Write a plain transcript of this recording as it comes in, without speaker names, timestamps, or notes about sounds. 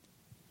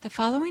The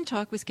following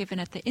talk was given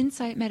at the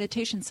Insight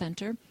Meditation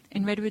Center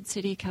in Redwood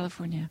City,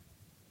 California.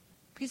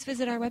 Please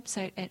visit our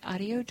website at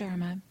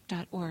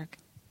audiodharma.org.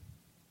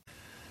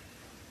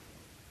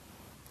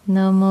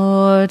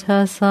 Namo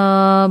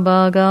tassa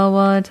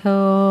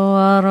bhagavato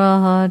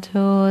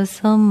arahato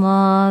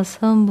samma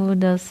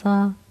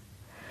sambuddhassa.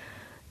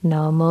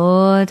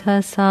 Namo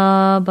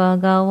tassa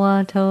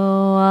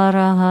bhagavato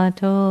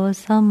arahato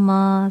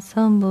samma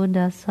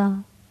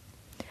sambuddhassa.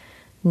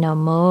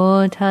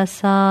 Namo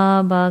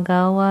tassa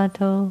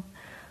bhagavato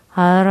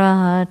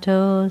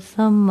arahato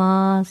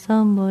samma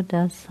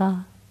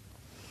sambuddhassa.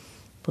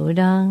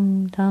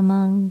 Buddhang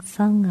dhammang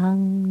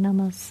sanghang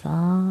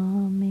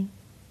namasami.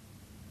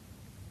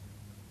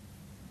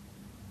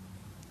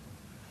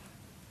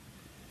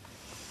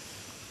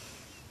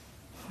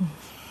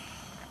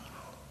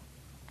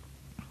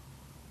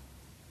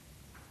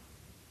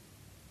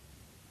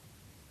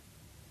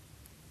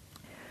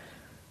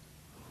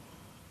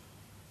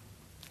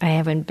 I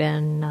haven't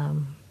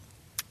been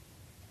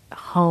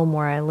home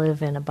where I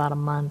live in about a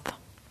month,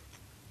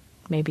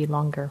 maybe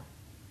longer.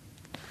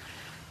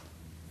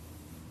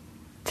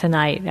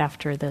 Tonight,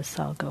 after this,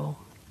 I'll go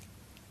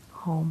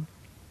home.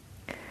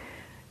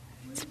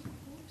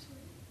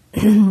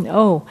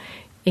 Oh,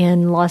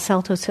 in Los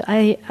Altos,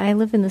 I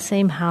live in the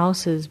same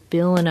house as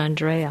Bill and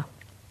Andrea.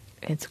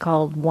 It's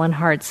called One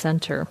Heart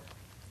Center.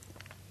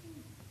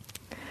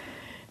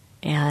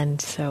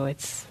 And so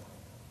it's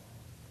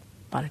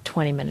about a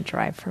 20-minute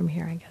drive from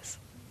here, I guess.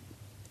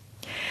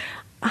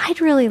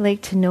 I'd really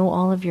like to know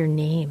all of your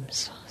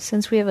names,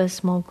 since we have a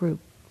small group.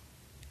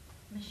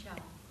 Michelle.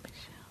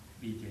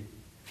 VJ.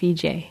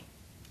 VJ.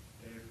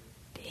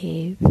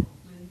 Dave. Liz.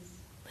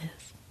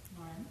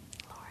 Lauren.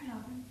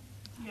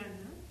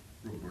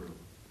 Roberto.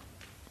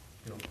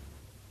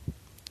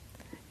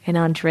 And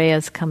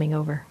Andrea's coming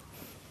over.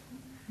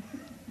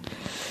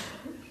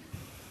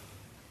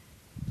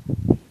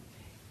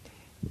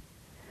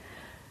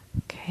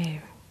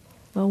 Okay.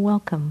 Well,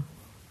 welcome.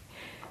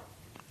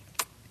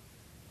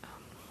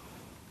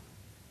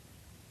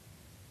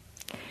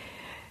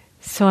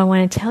 So I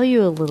want to tell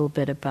you a little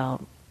bit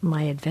about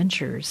my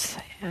adventures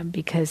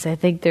because I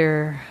think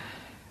they're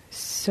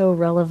so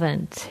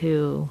relevant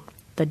to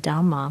the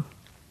Dhamma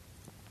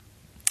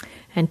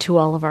and to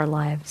all of our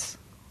lives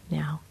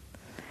now.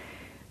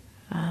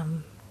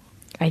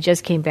 I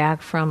just came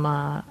back from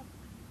a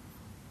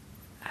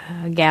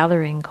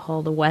gathering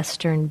called the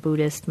Western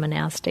Buddhist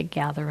Monastic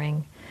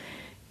Gathering.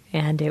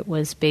 And it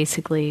was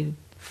basically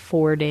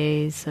 4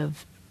 days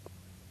of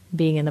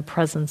being in the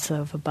presence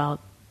of about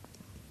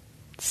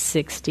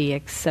 60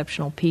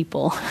 exceptional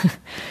people,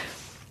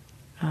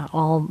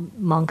 all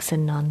monks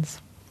and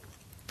nuns.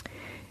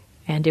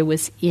 And it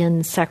was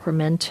in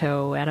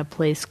Sacramento at a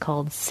place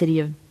called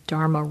City of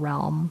Dharma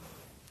Realm,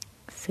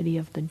 City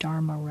of the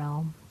Dharma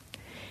Realm,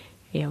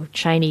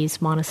 Chinese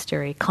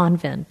monastery,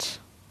 convent,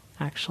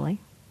 actually,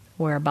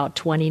 where about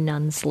 20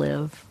 nuns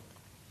live.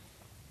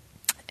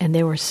 And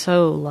they were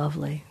so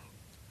lovely.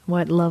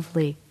 What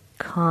lovely,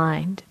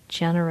 kind,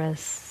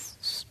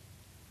 generous,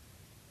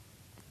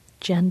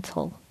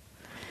 gentle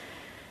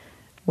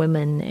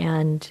women.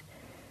 And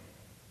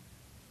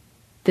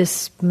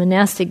this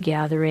monastic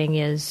gathering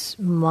is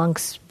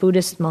monks,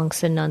 Buddhist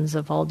monks and nuns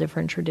of all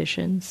different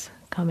traditions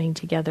coming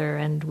together,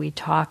 and we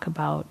talk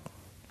about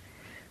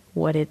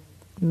what it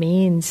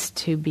means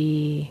to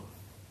be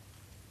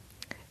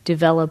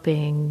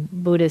developing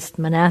Buddhist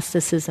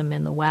monasticism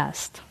in the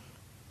West.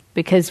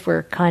 Because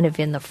we're kind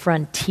of in the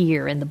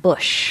frontier, in the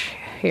bush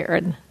here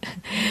in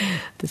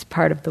this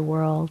part of the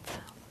world.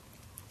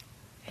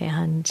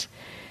 And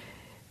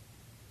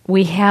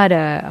we had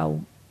a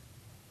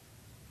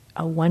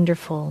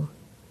wonderful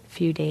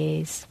few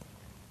days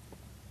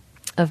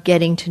of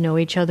getting to know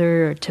each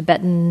other,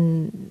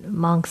 Tibetan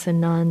monks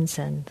and nuns,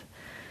 and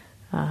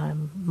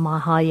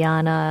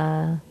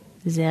Mahayana,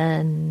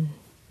 Zen,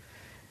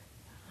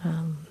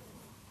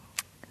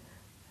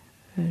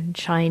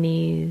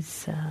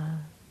 Chinese,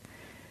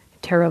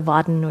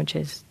 Theravadan, which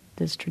is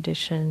this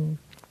tradition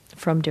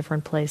from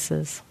different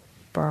places,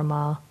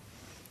 Burma,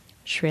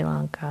 Sri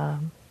Lanka.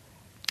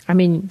 I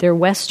mean, they're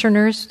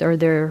Westerners, or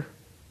they're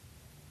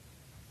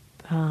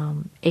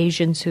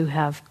Asians who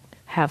have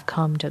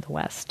come to the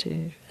West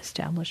to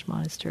establish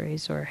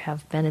monasteries, or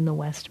have been in the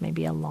West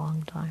maybe a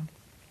long time.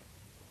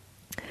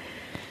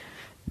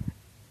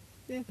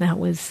 That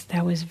was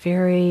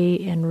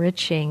very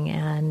enriching,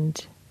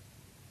 and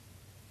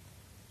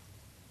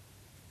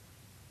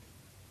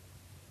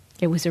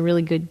it was a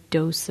really good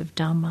dose of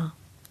Dhamma.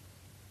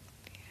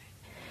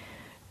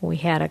 We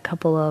had a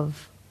couple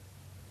of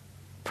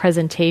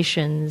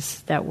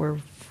presentations that were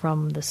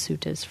from the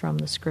suttas, from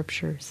the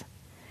scriptures,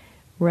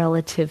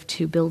 relative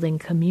to building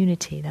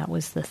community. That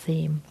was the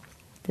theme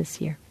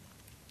this year.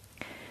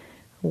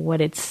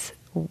 What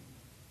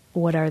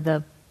are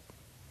the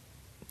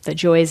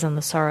joys and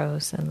the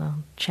sorrows and the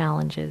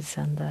challenges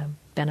and the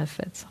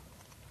benefits.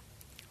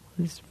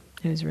 It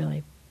was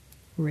really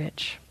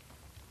rich.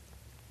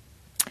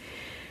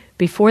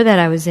 Before that,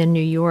 I was in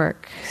New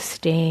York,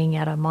 staying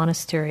at a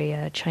monastery,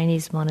 a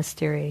Chinese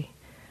monastery,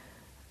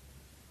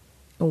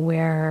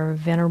 where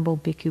Venerable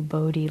Bhikkhu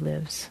Bodhi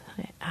lives.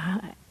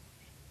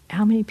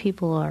 How many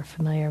people are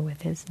familiar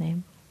with his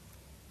name?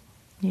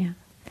 Yeah.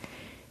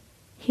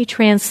 He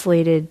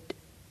translated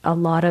a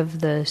lot of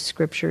the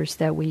scriptures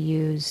that we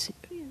use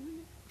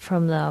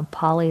from the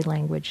Pali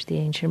language, the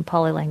ancient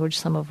Pali language,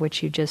 some of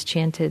which you just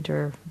chanted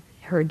or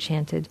heard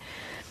chanted,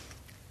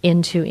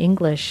 into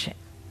English.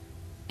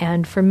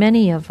 And for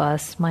many of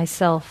us,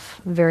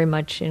 myself very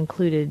much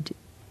included,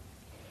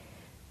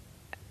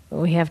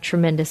 we have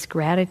tremendous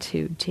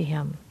gratitude to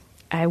him.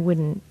 I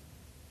wouldn't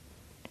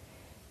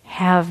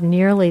have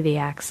nearly the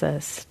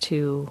access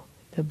to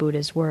the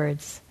Buddha's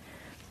words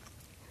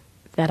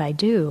that I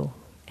do,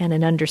 and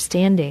an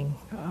understanding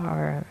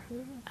or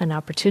an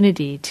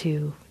opportunity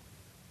to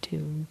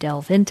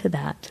delve into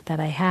that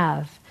I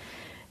have,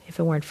 if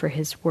it weren't for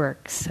his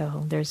work.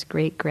 So there's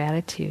great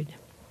gratitude.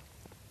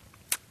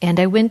 And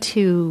I went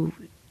to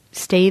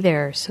stay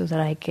there so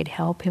that I could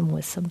help him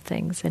with some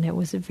things, and it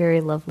was a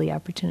very lovely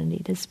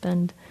opportunity to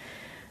spend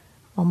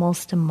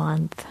almost a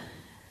month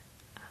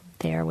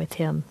there with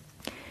him.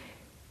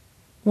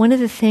 One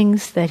of the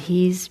things that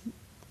he's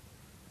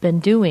been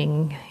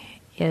doing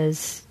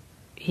is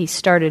he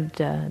started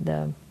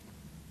the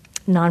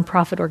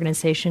nonprofit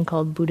organization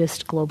called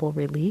Buddhist Global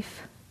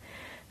Relief.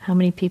 How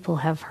many people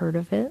have heard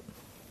of it?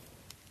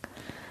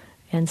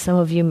 And some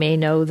of you may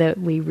know that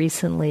we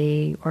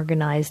recently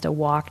organized a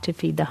walk to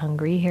feed the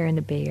hungry here in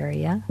the Bay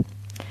Area,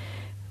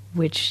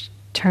 which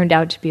turned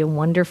out to be a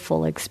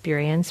wonderful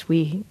experience.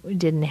 We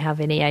didn't have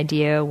any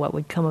idea what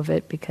would come of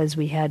it because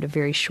we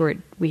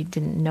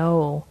didn't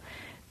know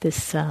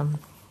this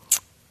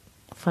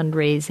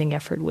fundraising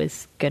effort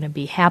was going to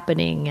be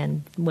happening,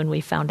 and when we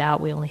found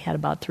out, we only had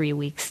about 3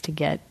 weeks to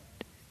get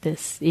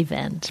this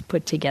event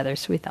put together,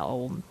 so we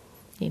thought,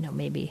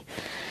 maybe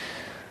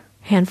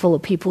a handful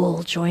of people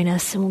will join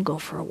us and we'll go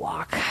for a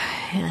walk.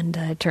 And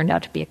it turned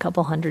out to be a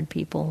couple hundred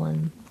people,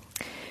 and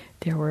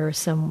there were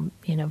some,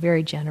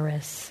 very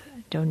generous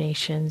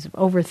donations of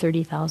over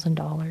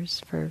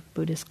 $30,000 for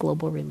Buddhist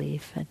Global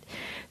Relief. And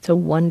it's a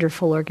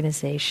wonderful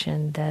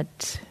organization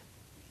that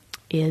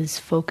is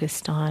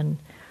focused on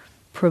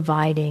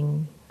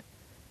providing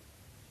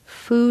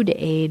food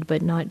aid,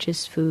 but not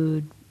just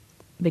food,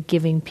 but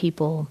giving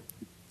people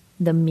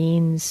the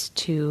means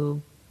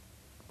to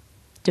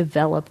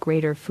develop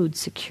greater food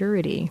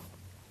security.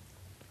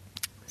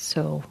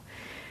 So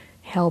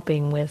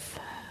helping with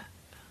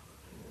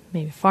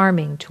maybe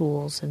farming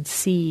tools and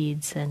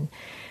seeds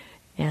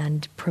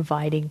and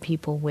providing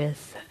people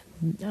with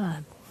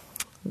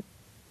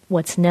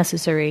what's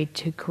necessary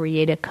to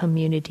create a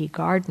community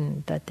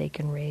garden that they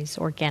can raise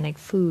organic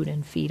food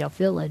and feed a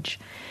village,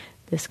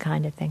 this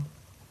kind of thing.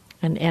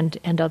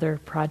 And other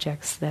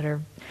projects that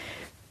are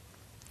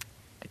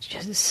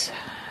just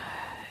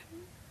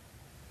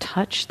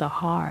touch the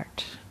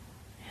heart.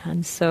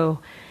 And so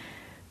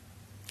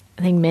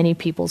I think many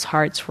people's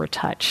hearts were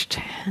touched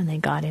and they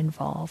got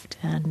involved,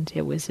 and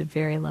it was a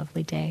very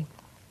lovely day.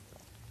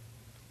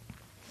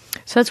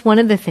 So that's one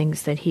of the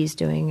things that he's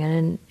doing.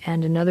 And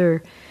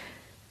another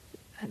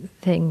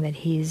thing that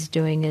he's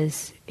doing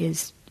is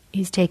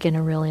he's taken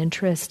a real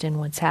interest in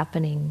what's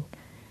happening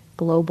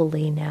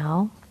globally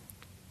now,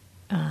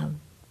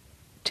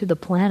 to the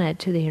planet,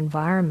 to the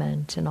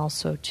environment, and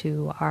also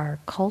to our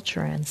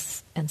culture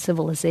and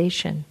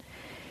civilization.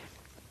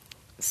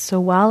 So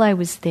while I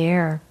was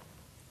there,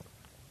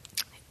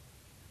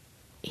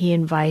 he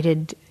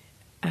invited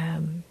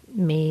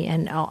me,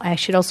 and I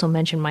should also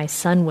mention my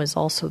son was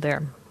also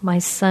there. My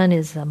son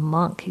is a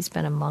monk. He's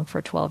been a monk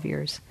for 12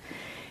 years.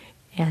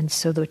 And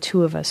so the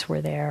two of us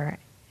were there,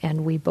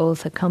 and we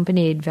both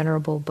accompanied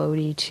Venerable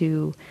Bodhi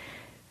to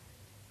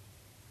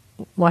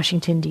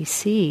Washington,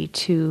 D.C.,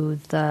 to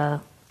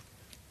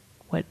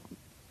what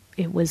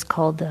it was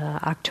called the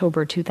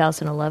October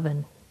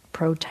 2011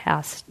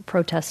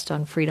 protest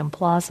on Freedom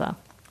Plaza.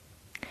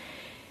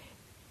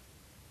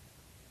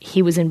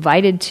 He was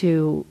invited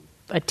to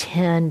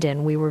attend,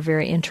 and we were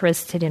very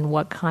interested in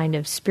what kind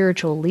of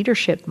spiritual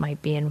leadership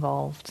might be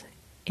involved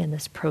in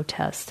this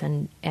protest,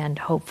 and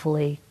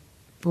hopefully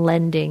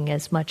lending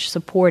as much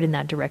support in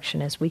that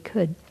direction as we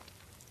could.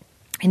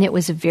 And it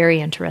was a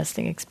very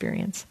interesting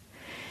experience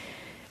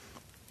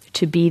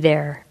to be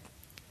there.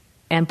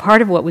 And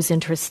part of what was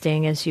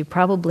interesting, as you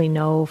probably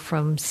know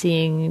from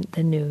seeing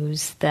the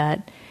news,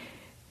 that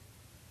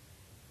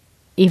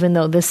even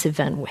though this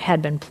event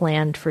had been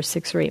planned for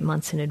 6 or 8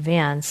 months in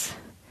advance,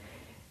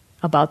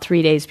 about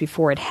 3 days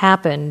before it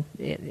happened,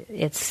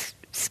 its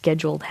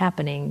scheduled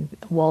happening,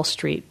 Wall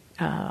Street,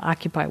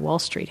 Occupy Wall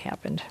Street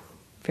happened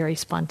very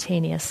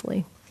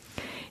spontaneously.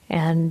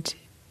 And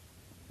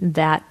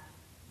that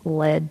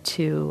led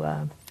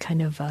to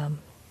kind of a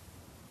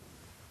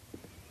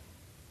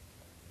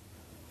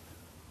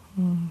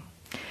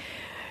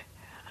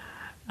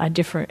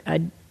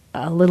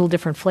little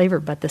different flavor,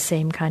 but the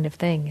same kind of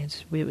thing.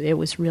 It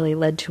was really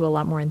led to a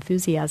lot more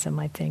enthusiasm,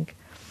 I think.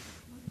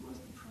 What was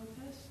the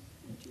protest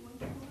that you went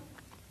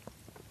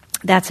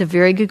to? That's a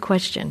very good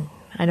question.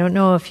 I don't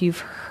know if you've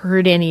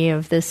heard any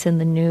of this in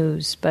the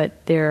news,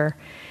 but there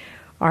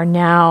are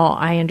now,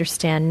 I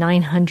understand,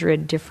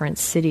 900 different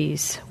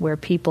cities where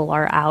people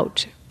are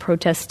out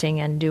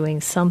protesting and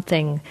doing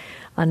something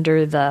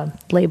under the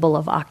label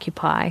of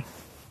Occupy.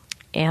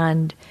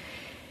 And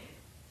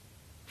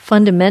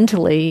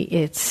fundamentally,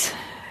 it's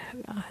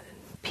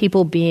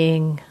people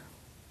being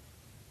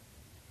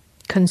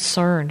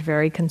concerned,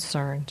 very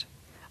concerned,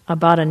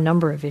 about a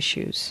number of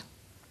issues.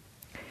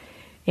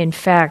 In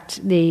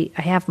fact, I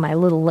have the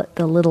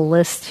little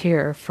list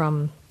here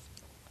from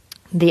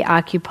the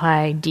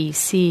Occupy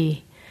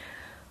DC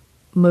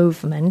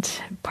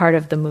movement, part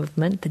of the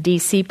movement, the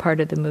DC part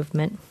of the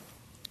movement.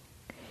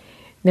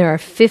 There are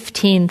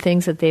 15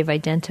 things that they've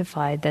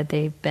identified that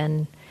they've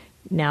been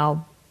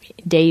now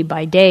day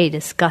by day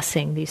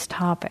discussing these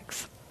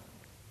topics.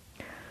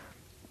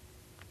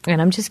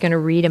 And I'm just going to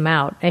read them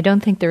out. I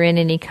don't think they're in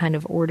any kind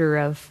of order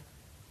of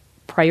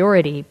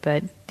priority,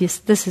 but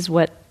this is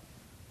what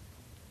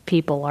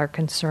people are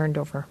concerned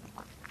over.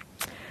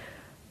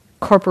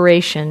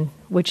 Corporatism,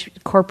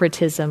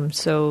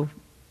 so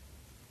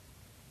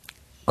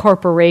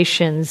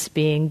corporations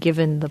being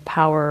given the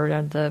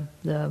power,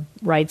 the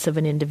rights of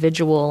an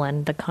individual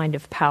and the kind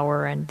of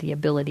power and the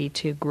ability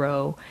to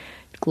grow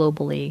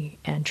globally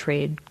and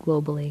trade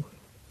globally,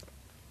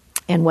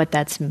 and what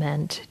that's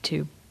meant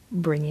to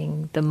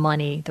bringing the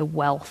money, the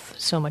wealth,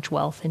 so much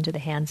wealth into the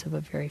hands of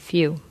a very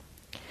few.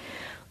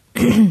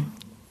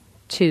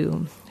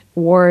 2,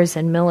 wars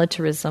and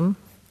militarism.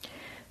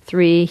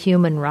 3,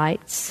 human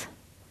rights.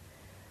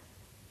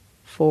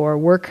 4,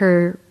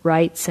 worker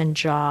rights and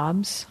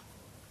jobs.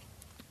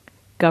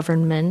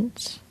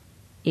 Government,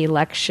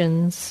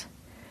 elections,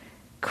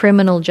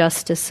 criminal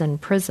justice and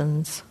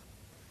prisons,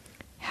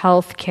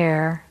 health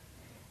care,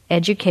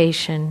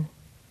 education,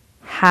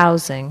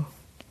 housing,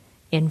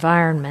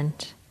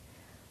 environment,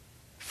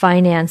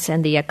 finance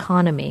and the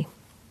economy,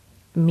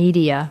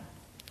 media,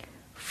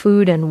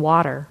 food and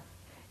water,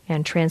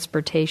 and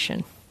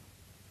transportation.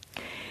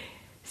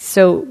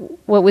 So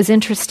what was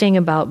interesting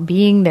about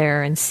being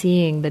there and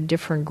seeing the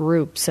different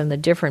groups and the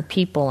different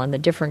people and the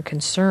different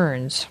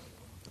concerns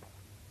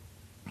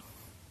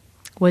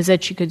was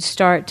that you could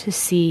start to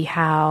see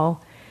how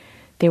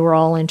they were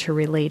all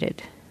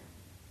interrelated.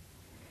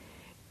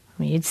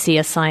 I mean, you'd see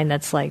a sign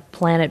that's like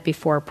Planet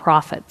Before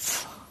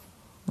Profits,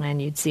 and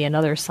you'd see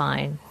another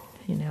sign,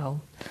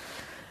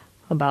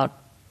 about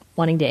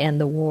wanting to end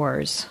the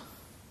wars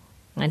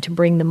and to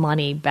bring the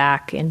money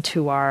back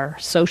into our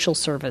social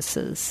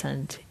services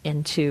and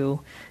into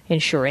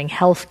ensuring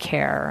health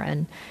care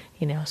and,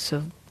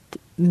 so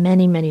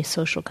many, many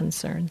social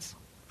concerns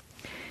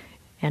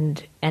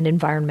and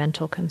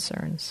environmental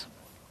concerns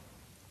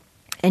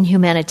and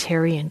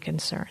humanitarian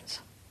concerns.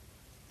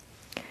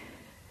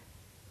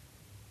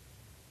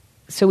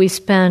 So we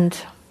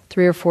spent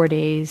 3 or 4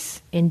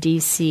 days in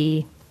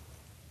D.C.,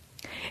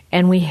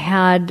 and we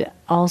had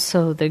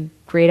also the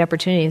great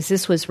opportunities.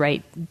 This was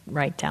right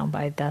down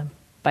by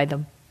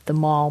the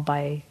mall,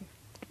 very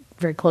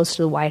close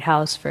to the White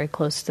House, very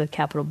close to the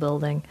Capitol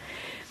building.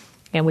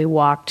 And we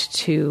walked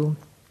to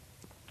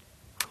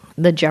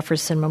the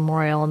Jefferson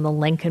Memorial and the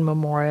Lincoln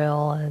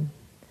Memorial and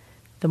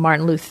the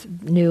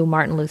new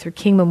Martin Luther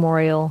King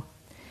Memorial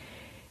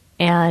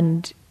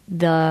and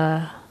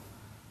the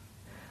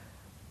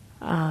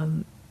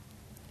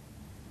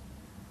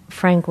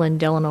Franklin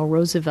Delano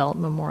Roosevelt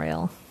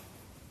Memorial.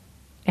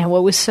 And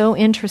what was so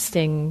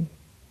interesting,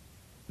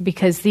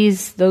 because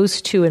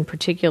those two in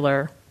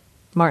particular,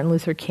 Martin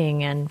Luther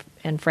King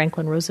and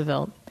Franklin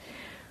Roosevelt,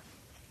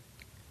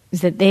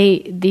 is that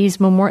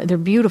they're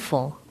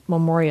beautiful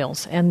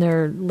memorials, and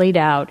they're laid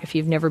out, if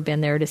you've never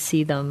been there to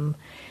see them,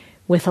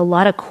 with a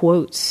lot of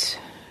quotes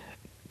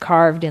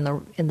carved in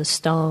the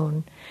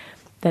stone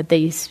that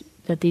these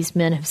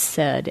men have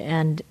said,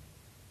 and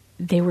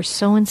they were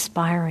so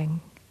inspiring.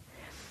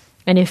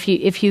 And if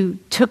you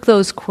took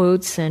those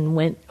quotes and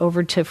went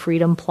over to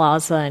Freedom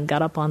Plaza and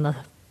got up on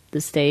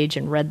the stage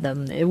and read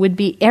them, it would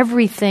be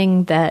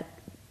everything that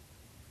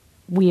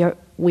we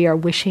are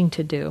wishing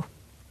to do.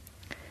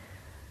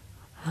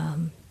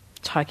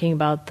 Talking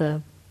about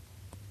the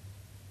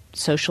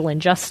social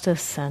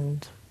injustice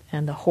and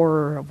the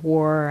horror of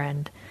war,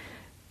 and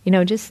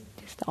just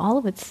all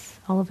of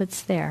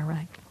it's there,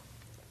 right?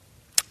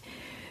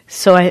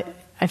 So I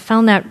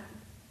found that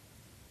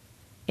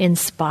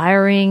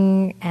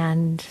inspiring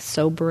and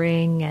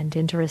sobering and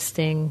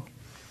interesting.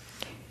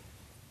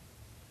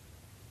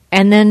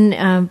 And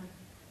then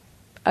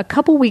a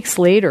couple weeks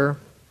later,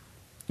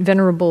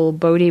 Venerable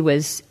Bodhi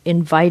was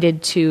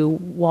invited to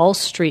Wall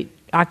Street,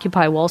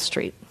 Occupy Wall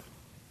Street,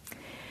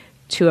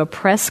 to a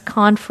press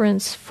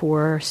conference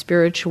for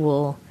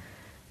spiritual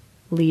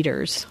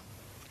leaders.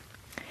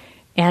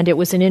 And it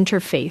was an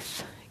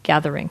interfaith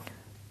gathering.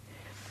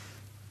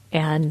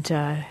 And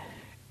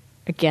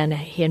again,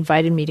 he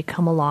invited me to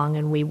come along,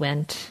 and we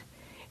went.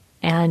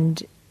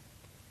 And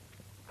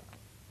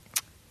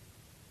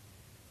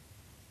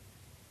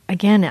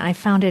again, I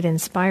found it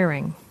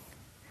inspiring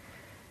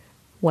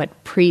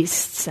what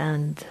priests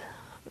and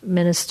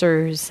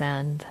ministers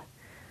and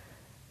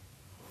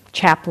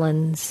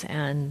chaplains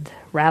and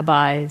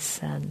rabbis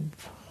and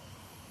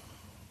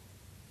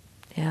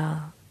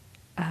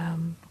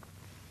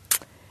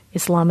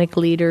Islamic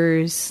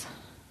leaders.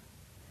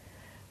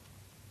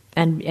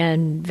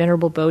 And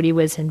Venerable Bodhi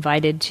was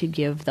invited to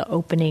give the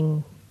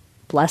opening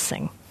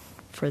blessing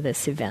for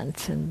this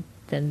event. And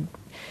then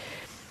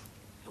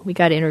we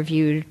got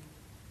interviewed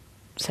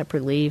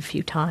separately a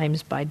few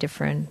times by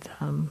different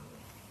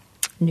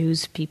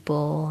news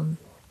people.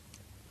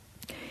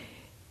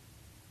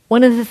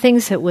 One of the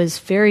things that was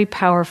very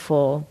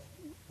powerful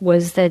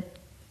was that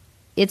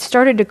it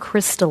started to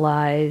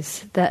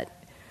crystallize that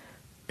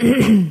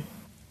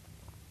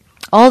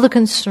all the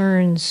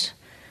concerns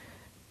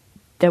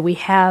that we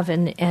have,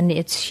 and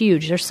it's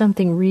huge. There's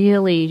something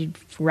really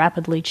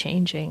rapidly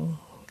changing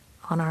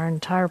on our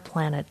entire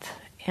planet,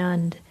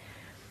 and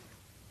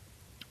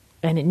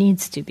it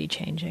needs to be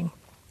changing.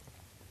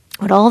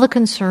 But all the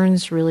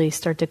concerns really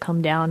start to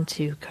come down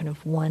to kind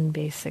of one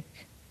basic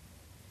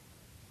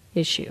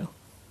issue.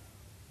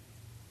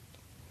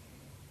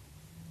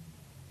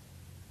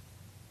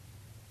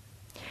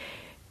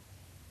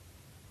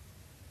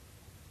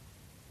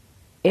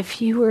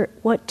 If you were,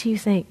 what do you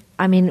think?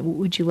 I mean,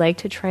 would you like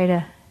to try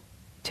to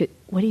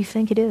what do you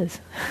think it is?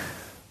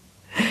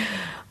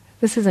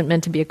 This isn't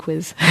meant to be a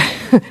quiz.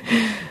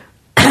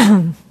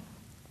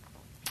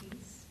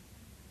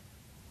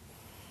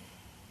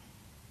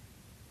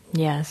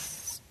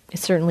 Yes, it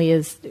certainly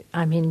is.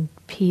 I mean,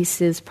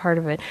 peace is part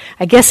of it.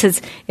 I guess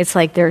it's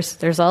like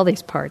there's all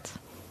these parts.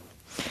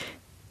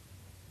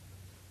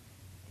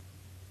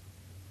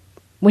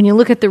 When you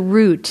look at the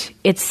root,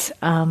 it's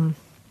not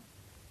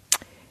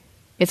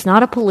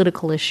a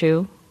political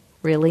issue,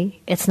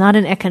 really. It's not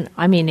an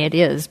it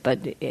is, but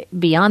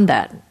beyond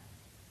that,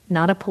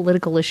 not a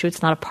political issue.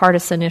 It's not a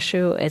partisan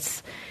issue.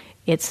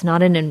 It's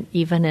not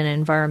even an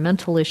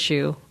environmental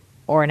issue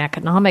or an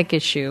economic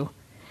issue.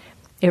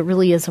 It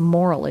really is a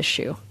moral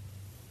issue.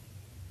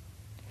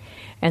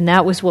 And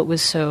that was what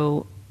was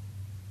so,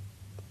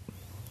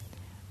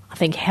 I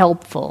think,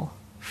 helpful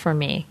for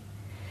me.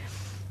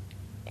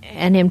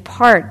 And in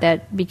part,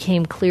 that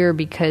became clear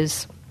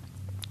because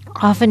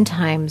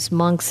oftentimes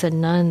monks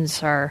and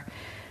nuns are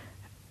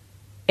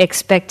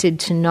expected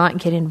to not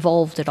get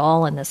involved at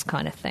all in this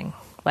kind of thing.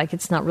 Like,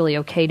 it's not really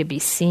okay to be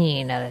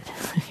seen at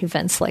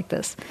events like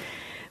this.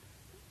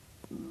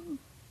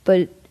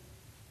 But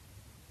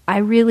I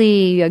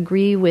really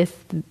agree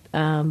with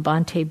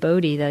Bhante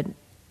Bodhi that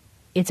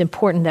it's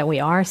important that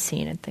we are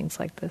seen at things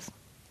like this.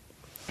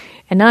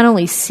 And not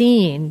only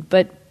seen,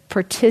 but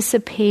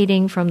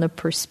participating from the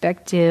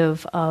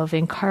perspective of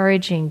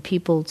encouraging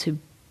people to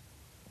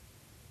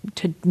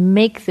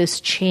make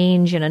this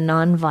change in a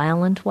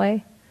nonviolent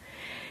way,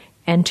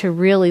 and to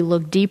really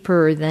look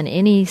deeper than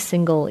any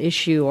single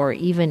issue or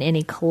even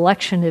any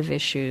collection of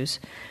issues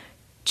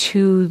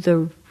to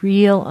the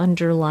real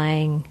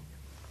underlying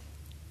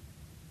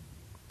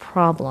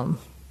problem,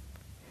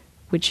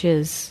 which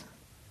is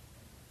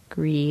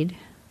greed,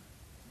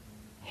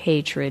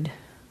 hatred,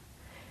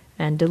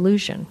 and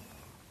delusion.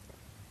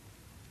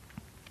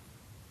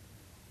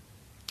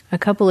 A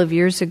couple of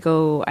years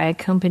ago, I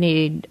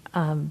accompanied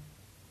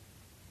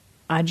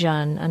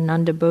Ajahn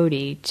Ananda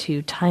Bodhi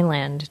to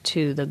Thailand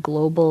to the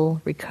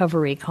Global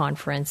Recovery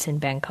Conference in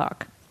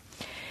Bangkok.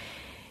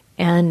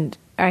 And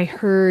I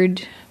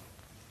heard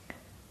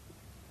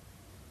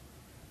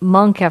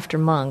monk after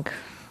monk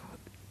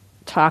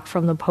talk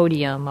from the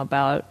podium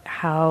about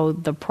how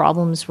the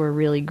problems were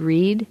really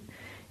greed,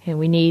 and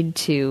we need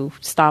to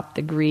stop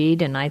the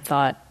greed. And I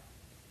thought,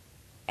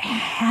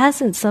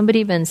 hasn't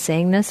somebody been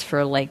saying this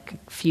for like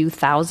a few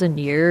thousand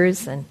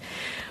years? And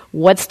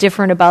what's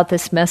different about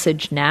this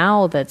message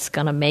now that's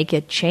going to make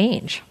it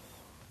change?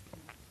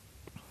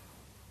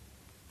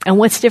 And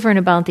what's different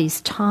about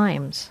these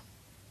times?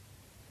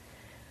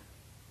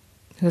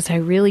 Because I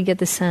really get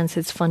the sense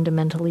it's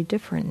fundamentally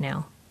different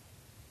now.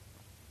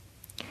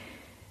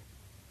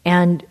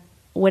 And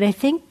what I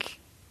think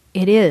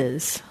it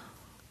is,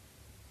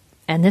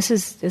 and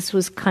this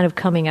was kind of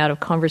coming out of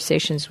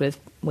conversations with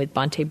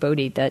Bhante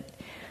Bodhi, that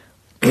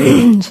so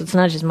it's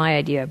not just my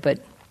idea, but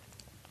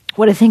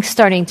what I think's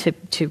starting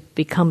to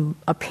become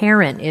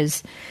apparent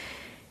is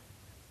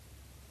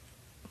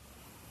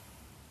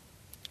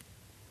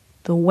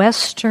the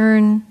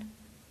Western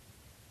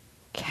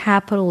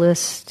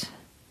capitalist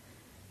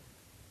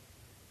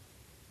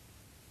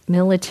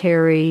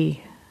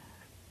military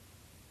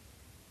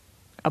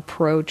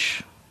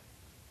approach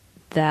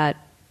that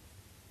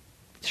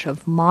sort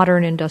of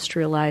modern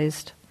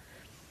industrialized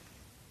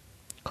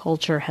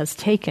culture has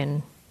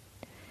taken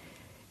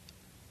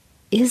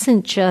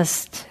isn't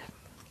just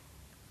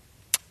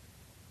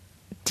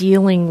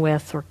dealing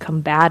with or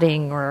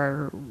combating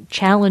or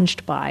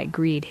challenged by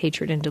greed,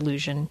 hatred, and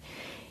delusion.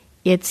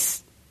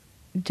 It's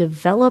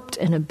developed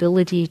an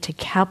ability to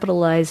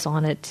capitalize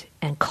on it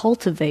and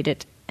cultivate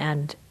it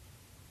and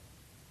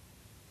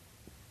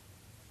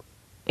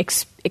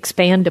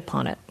expand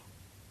upon it.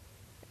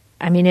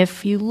 I mean,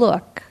 if you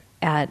look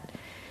at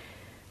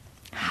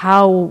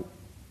how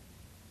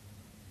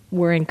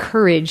we're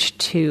encouraged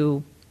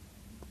to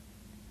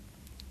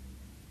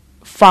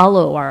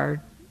follow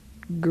our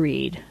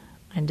greed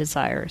and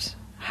desires,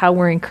 how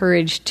we're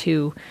encouraged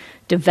to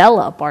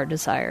develop our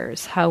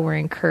desires, how we're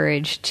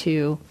encouraged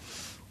to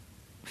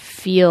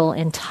feel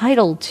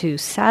entitled to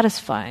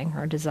satisfying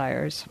our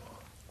desires,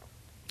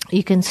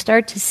 you can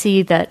start to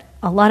see that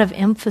a lot of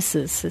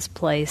emphasis is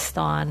placed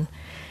on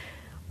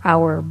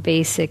our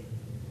basic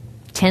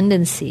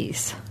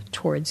tendencies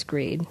towards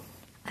greed.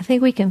 I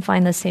think we can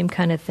find the same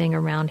kind of thing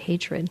around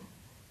hatred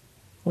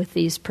with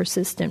these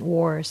persistent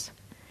wars.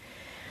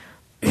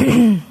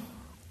 And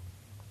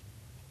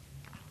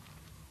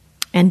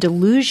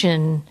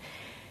delusion,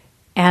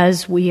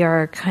 as we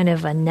are kind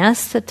of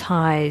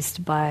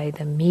anesthetized by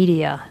the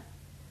media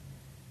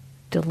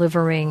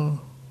delivering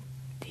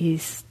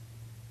these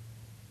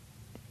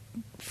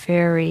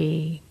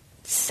very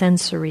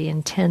sensory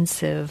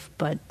intensive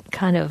but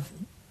kind of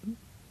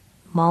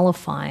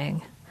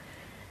mollifying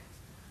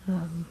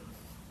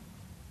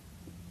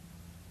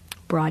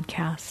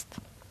broadcast,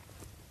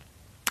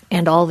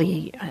 and all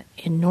the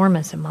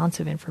enormous amounts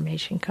of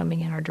information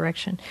coming in our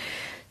direction.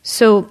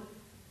 So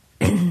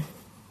the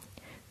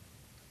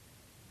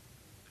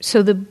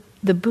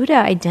Buddha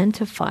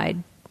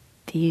identified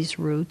these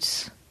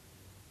roots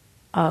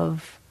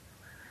of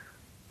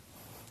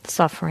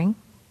suffering,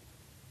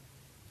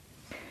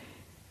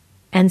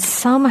 and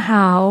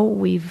somehow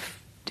we've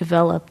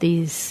developed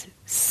these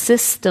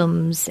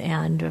systems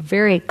and a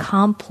very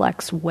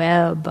complex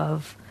web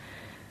of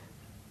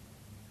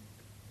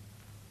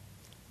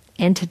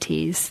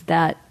entities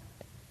that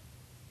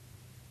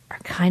are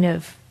kind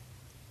of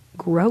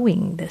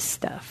growing this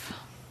stuff.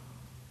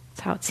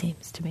 That's how it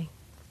seems to me.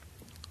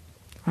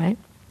 Right?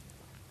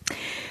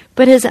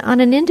 But as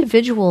on an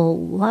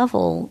individual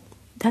level,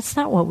 that's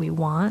not what we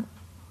want.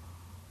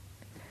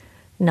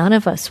 None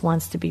of us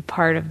wants to be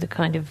part of the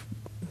kind of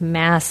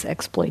mass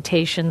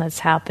exploitation that's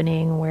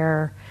happening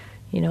where,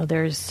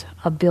 there's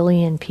 1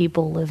 billion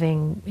people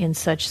living in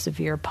such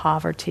severe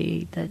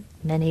poverty that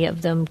many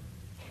of them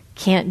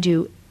can't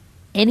do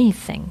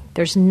anything.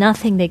 There's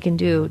nothing they can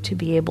do to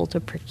be able to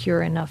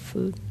procure enough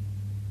food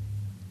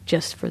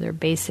just for their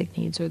basic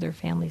needs or their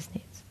family's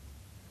needs.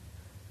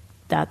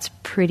 That's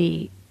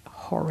pretty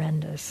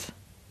horrendous.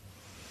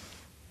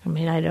 I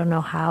mean, I don't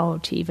know how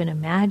to even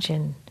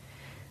imagine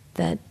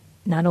that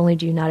not only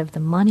do you not have the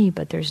money,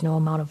 but there's no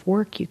amount of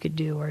work you could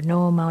do or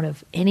no amount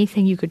of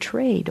anything you could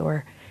trade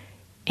or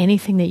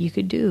anything that you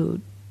could do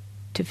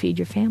to feed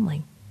your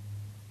family.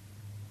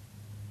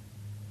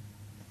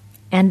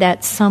 And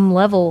at some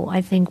level,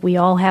 I think we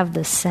all have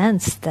the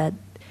sense that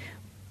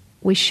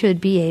we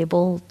should be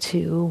able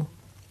to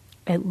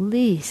at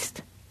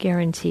least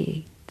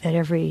guarantee that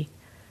every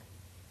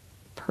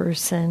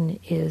person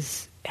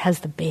has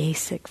the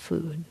basic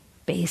food,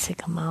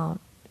 basic amount,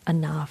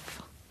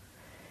 enough,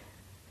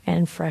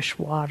 and fresh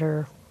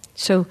water.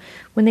 So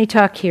when they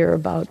talk here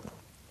about,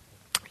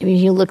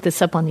 you look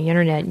this up on the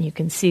internet and you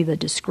can see the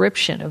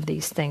description of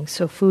these things.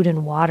 So food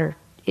and water,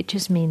 it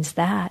just means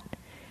that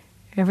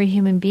every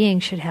human being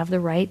should have the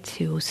right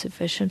to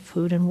sufficient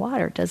food and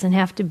water. It doesn't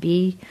have to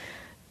be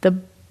the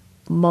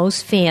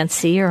most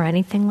fancy or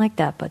anything like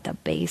that, but the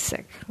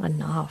basic,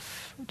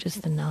 enough,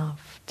 just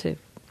enough to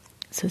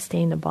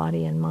sustain the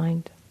body and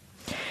mind.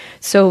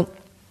 So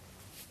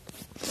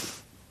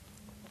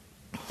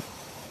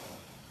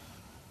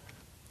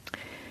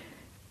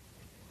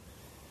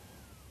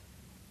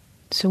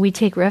we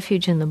take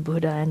refuge in the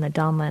Buddha and the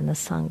Dhamma and the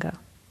Sangha.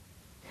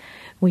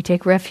 We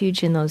take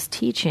refuge in those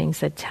teachings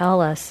that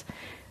tell us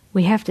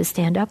we have to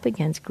stand up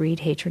against greed,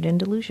 hatred, and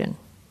delusion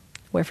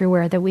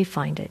everywhere that we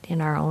find it,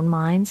 in our own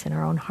minds, in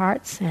our own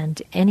hearts, and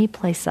any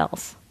place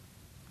else.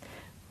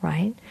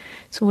 Right?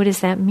 So what does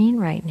that mean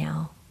right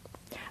now?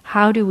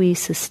 How do we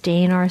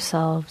sustain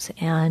ourselves,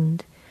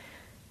 and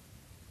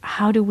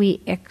how do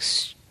we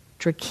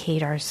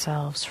extricate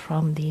ourselves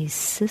from these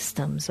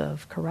systems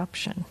of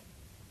corruption?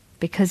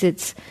 Because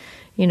it's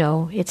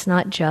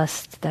not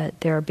just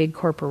that there are big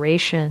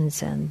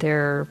corporations and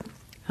they're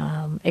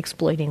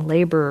exploiting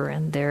labor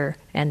and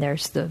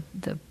there's the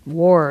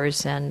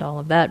wars and all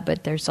of that,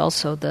 but there's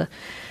also the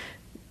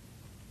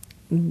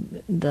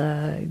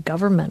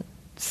government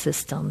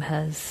system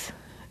has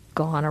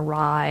gone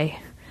awry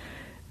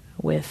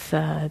with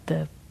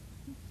the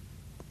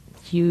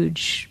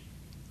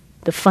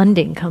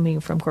funding coming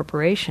from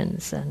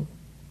corporations, and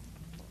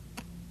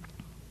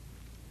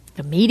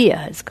the media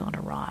has gone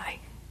awry,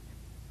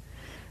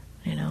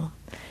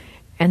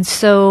 And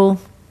so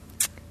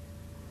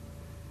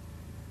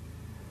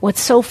what's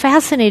so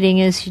fascinating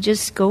is you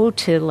just go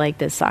to like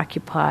this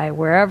Occupy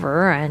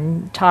wherever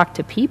and talk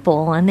to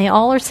people, and they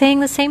all are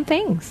saying the same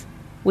things.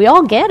 We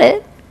all get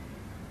it,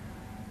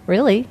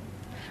 really.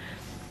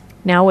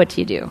 Now what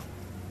do you do?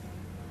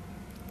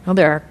 Well,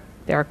 there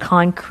are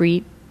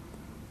concrete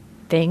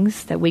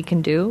things that we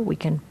can do. We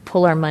can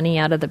pull our money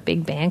out of the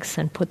big banks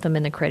and put them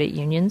in the credit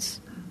unions.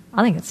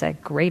 I think it's a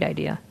great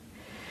idea.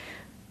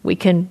 We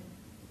can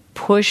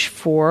push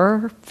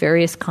for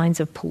various kinds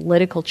of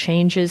political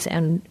changes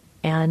and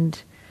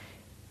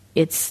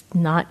it's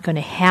not going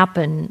to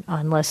happen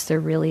unless there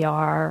really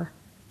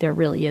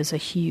is a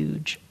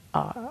huge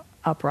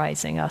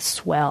uprising, a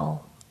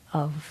swell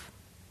of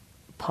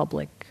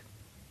public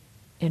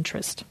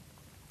interest.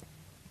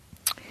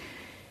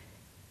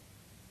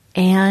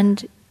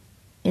 And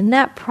in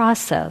that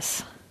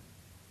process,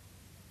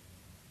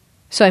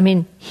 so I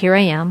mean, here I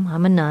am,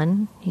 I'm a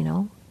nun,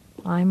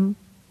 I'm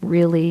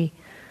really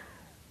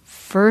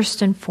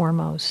first and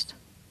foremost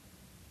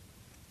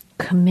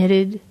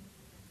committed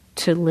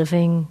to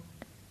living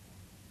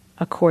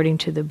according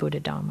to the Buddha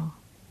Dhamma.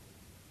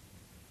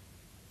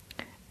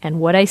 And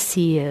what I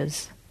see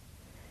is,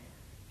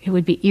 it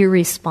would be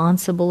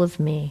irresponsible of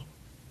me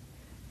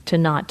to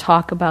not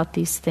talk about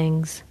these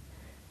things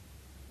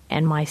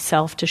and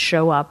myself to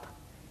show up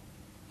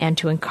and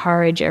to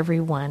encourage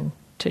everyone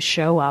to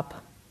show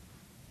up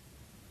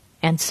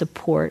and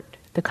support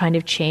the kind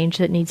of change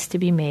that needs to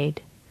be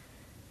made,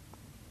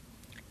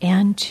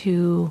 and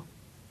to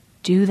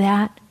do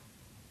that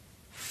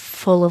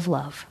full of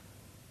love,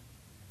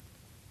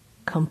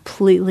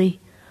 completely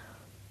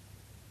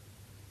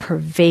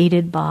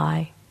pervaded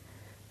by,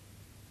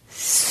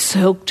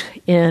 soaked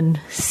in,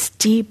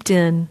 steeped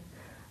in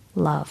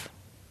love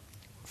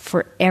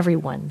for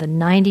everyone, the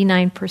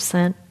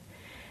 99%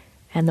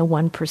 and the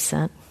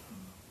 1%,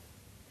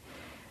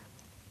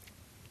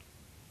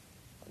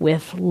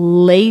 with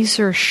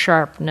laser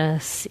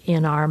sharpness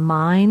in our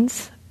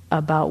minds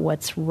about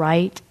what's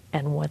right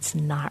and what's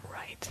not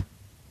right,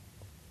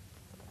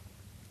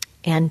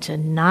 and to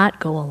not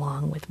go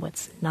along with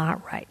what's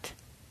not right.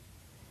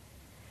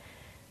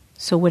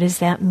 So what does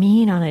that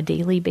mean on a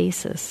daily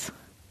basis?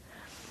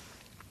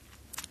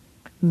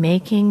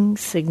 Making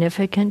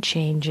significant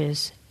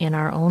changes in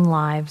our own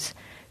lives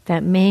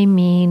that may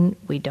mean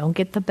we don't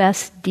get the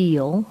best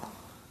deal,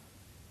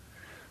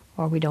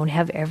 or we don't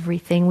have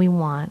everything we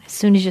want. As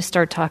soon as you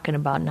start talking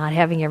about not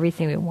having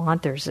everything we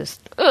want, there's this,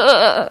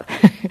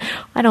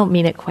 I don't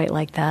mean it quite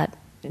like that.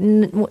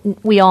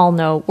 We all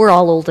know, we're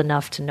all old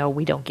enough to know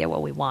we don't get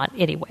what we want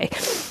anyway.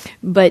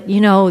 But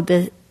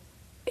when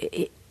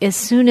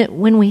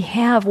we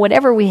have,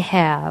 whatever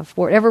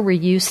we're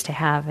used to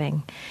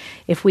having,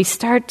 if we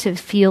start to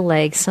feel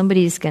like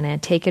somebody's going to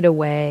take it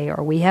away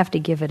or we have to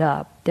give it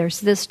up, there's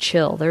this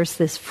chill, there's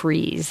this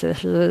freeze,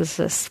 there's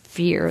this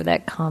fear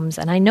that comes.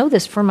 And I know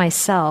this for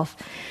myself,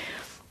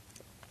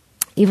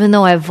 even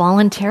though I've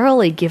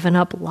voluntarily given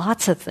up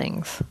lots of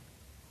things,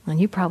 and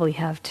you probably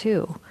have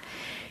too.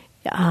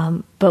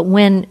 But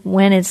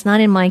when it's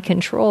not in my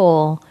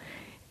control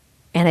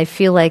and I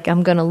feel like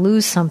I'm going to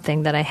lose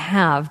something that I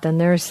have, then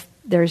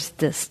there's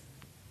this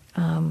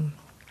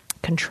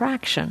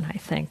contraction, I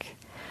think.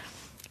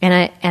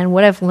 And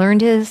what I've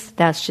learned is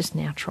that's just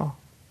natural.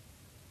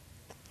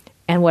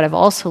 And what I've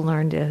also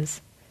learned is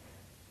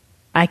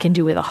I can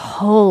do with a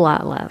whole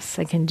lot less.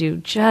 I can do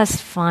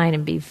just fine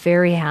and be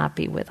very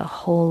happy with a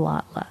whole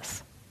lot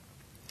less.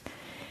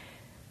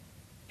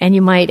 And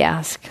you might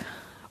ask,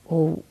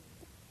 well,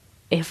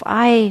 if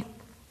I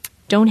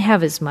don't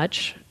have as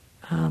much,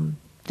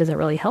 does it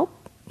really help?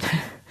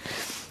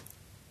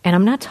 And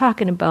I'm not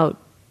talking about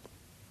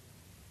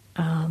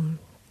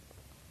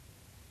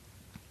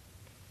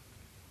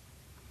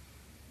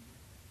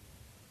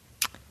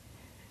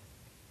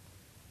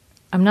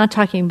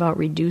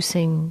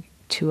reducing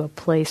to a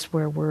place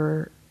where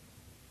we're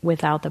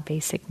without the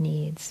basic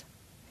needs.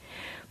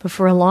 But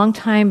for a long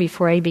time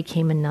before I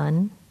became a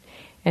nun,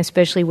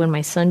 especially when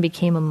my son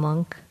became a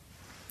monk,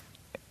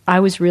 I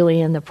was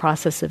really in the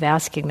process of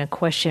asking the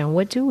question,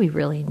 what do we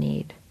really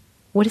need?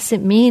 What does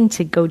it mean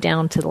to go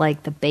down to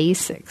like the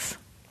basics?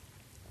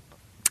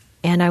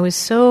 And I was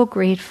so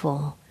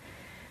grateful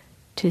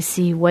to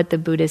see what the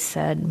Buddha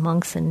said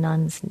monks and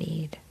nuns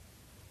need,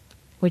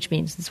 which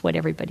means it's what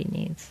everybody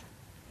needs.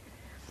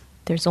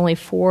 There's only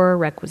 4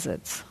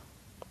 requisites,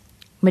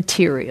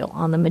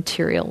 on the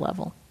material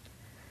level.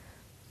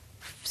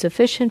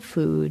 Sufficient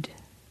food,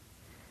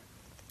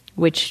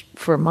 which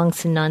for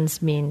monks and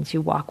nuns means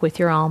you walk with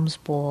your alms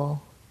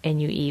bowl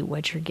and you eat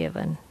what you're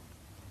given.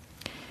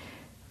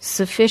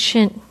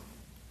 Sufficient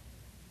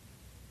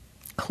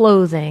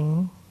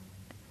clothing,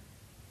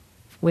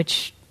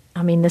 which,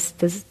 I mean, this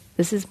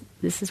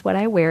is what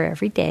I wear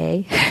every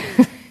day.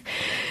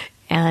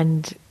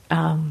 And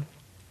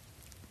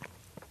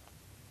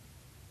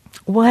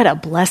what a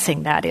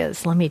blessing that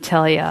is, let me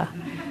tell you.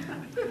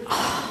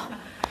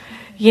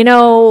 You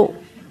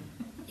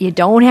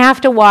don't have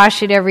to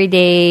wash it every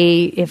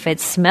day. If it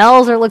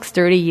smells or looks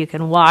dirty, you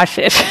can wash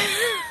it.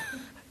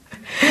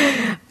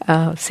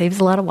 Saves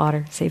a lot of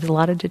water, saves a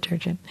lot of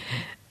detergent.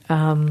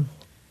 I've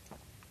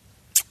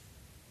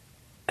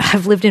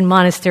lived in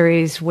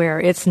monasteries where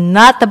it's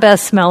not the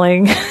best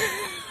smelling,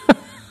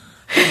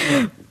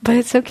 but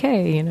it's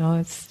okay,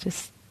 it's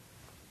just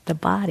the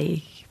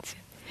body.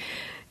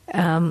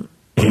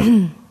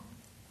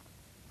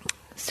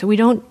 So we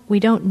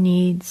don't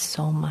need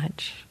so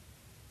much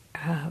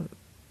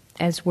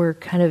as we're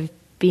kind of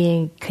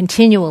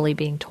continually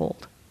being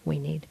told we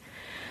need.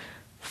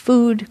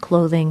 Food,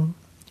 clothing,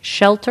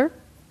 shelter.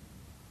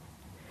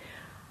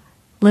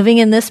 living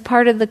in this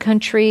part of the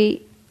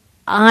country,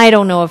 I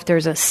don't know if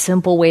there's a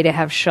simple way to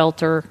have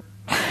shelter.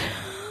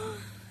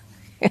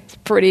 It's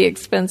pretty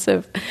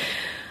expensive.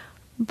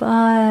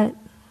 But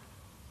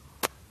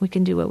we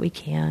can do what we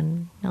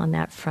can on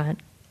that front.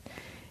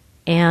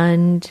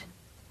 And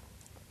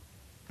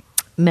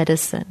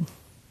medicine.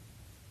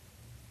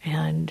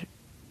 And,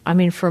 I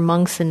mean, for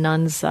monks and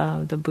nuns,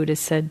 the Buddha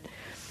said,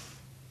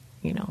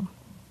 you know,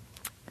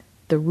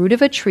 the root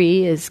of a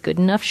tree is good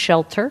enough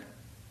shelter.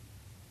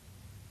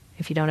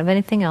 If you don't have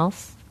anything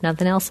else,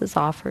 nothing else is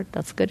offered,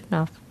 that's good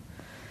enough.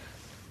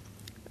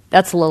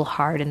 That's a little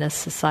hard in this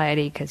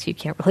society because you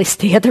can't really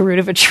stay at the root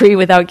of a tree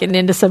without getting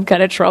into some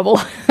kind of trouble.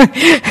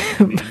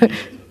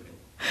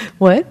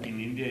 What? In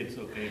India, it's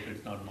okay if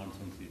it's not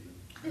monsoon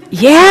season.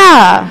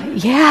 Yeah,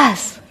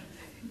 yes.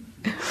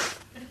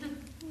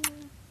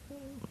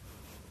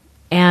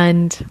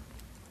 And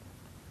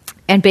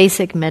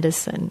basic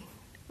medicine,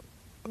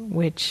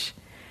 which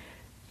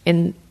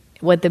in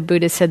what the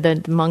Buddha said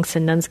that the monks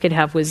and nuns could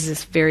have was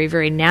this very,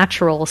 very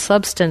natural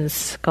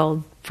substance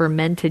called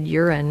fermented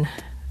urine.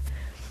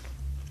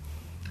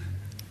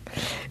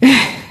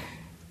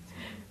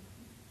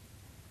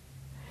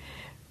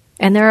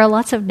 And there are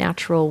lots of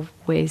natural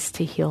ways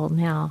to heal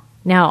now.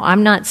 Now,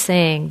 I'm not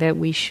saying that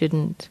we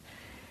shouldn't,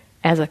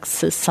 as a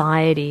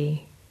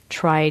society,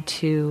 try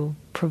to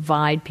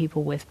provide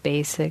people with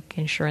basic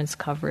insurance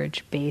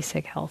coverage,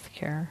 basic health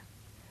care.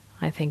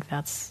 I think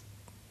that's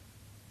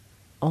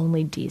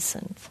only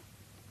decent.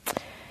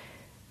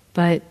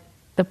 But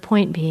the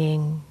point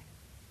being,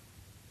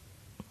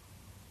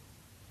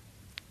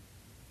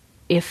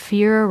 if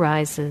fear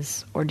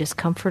arises or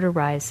discomfort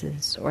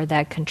arises or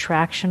that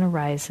contraction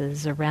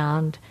arises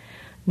around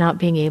not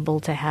being able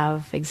to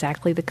have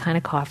exactly the kind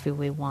of coffee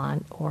we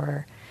want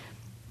or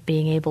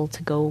being able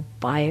to go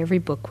buy every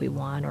book we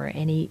want or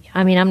any,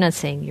 I mean, I'm not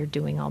saying you're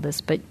doing all this,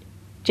 but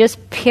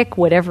just pick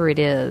whatever it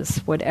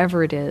is,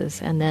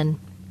 and then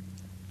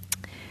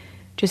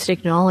just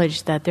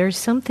acknowledge that there's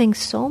something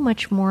so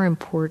much more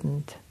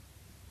important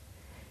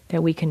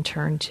that we can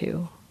turn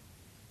to.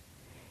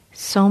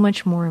 So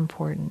much more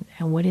important.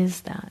 And what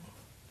is that?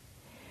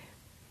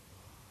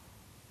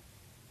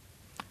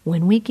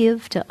 When we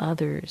give to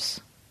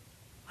others,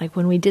 like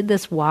when we did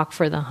this walk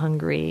for the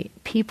hungry,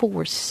 people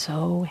were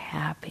so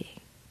happy.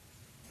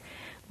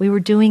 We were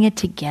doing it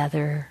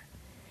together.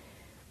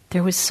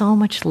 There was so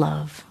much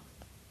love.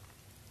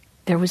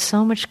 There was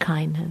so much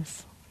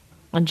kindness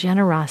and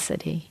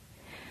generosity.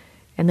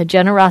 And the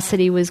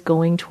generosity was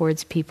going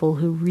towards people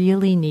who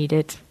really need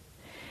it.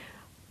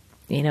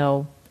 You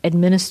know,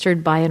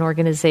 administered by an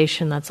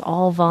organization that's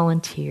all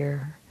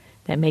volunteer,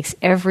 that makes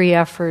every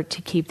effort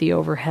to keep the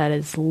overhead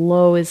as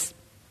low as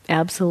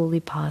absolutely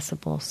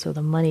possible, so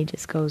the money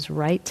just goes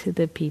right to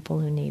the people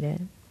who need it,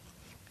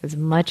 as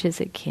much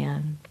as it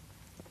can.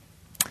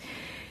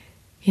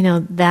 You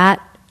know,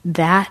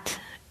 that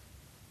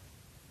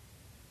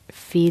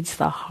feeds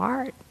the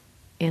heart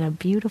in a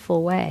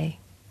beautiful way.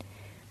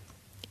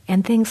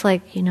 And things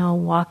like, you know,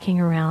 walking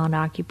around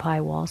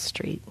Occupy Wall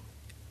Street.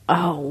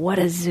 Oh, what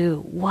a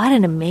zoo. What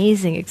an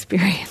amazing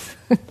experience.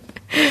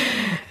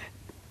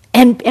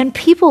 and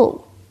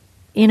people,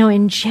 you know,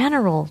 in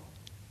general,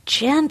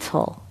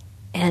 gentle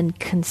and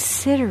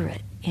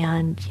considerate.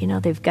 And, you know,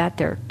 they've got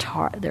their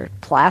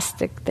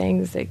plastic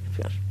things, they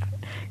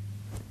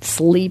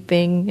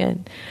sleeping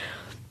and,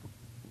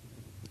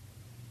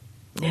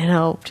 you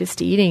know,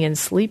 just eating and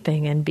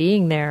sleeping and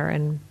being there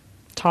and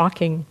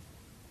talking.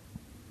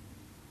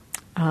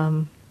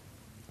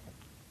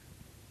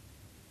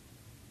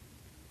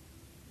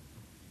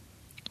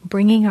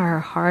 Bringing our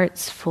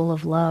hearts full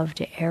of love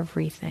to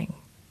everything,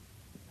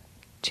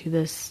 to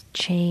this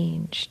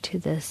change, to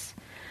this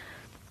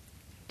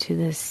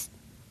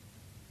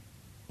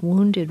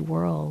wounded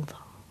world.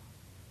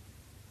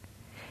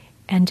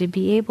 And to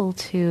be able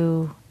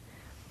to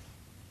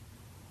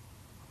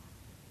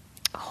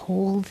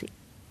hold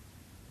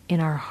in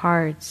our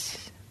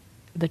hearts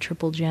the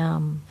triple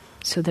gem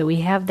so that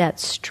we have that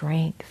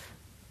strength.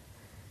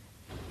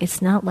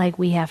 It's not like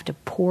we have to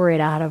pour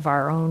it out of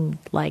our own,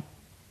 like,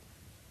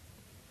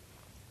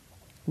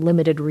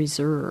 limited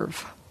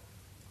reserve.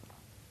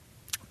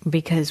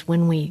 Because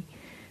when we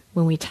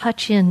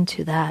touch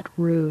into that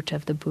root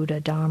of the Buddha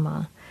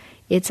Dharma,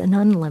 it's an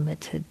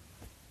unlimited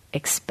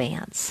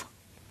expanse.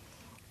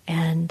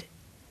 And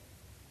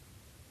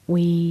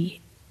we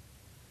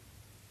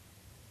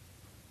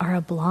are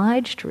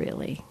obliged,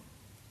 really.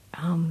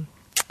 I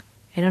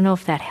don't know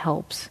if that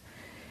helps,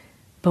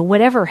 but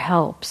whatever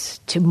helps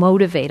to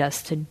motivate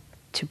us to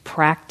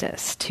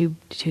practice, to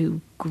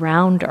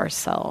ground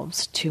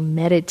ourselves, to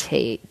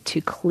meditate,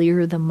 to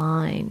clear the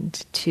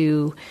mind,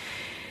 to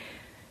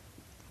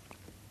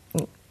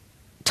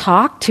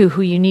talk to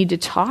who you need to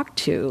talk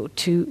to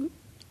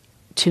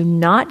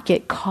not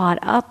get caught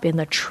up in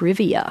the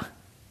trivia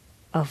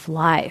of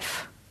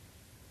life,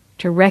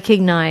 to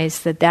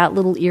recognize that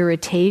little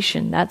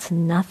irritation, that's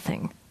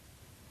nothing.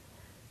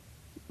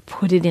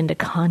 Put it into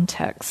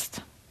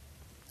context.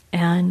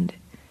 And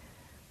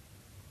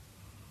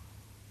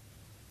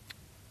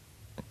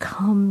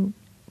come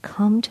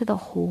to the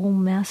whole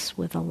mess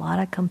with a lot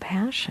of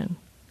compassion.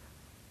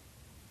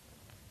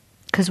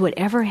 Because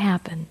whatever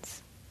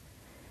happens,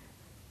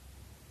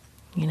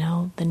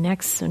 the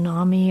next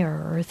tsunami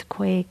or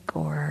earthquake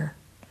or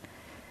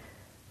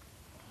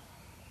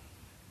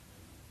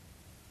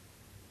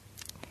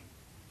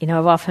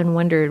I've often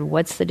wondered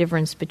what's the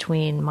difference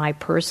between my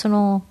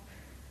personal,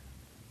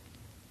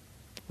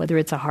 whether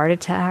it's a heart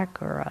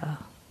attack or a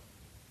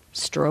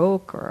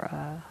stroke or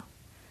a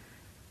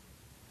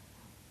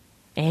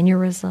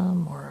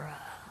aneurysm or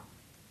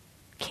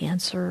a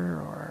cancer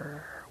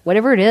or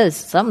whatever it is,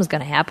 something's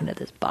going to happen to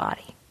this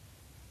body.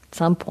 At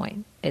some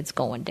point, it's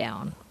going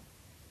down.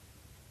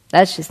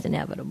 That's just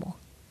inevitable.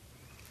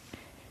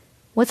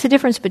 What's the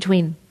difference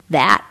between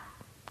that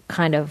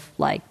kind of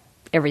like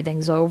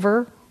everything's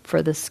over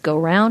for this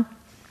go-round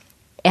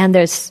and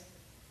there's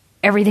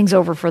everything's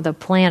over for the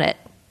planet?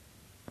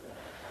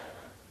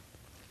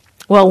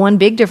 Well, one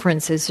big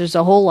difference is there's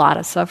a whole lot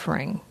of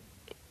suffering,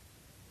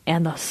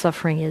 and the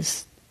suffering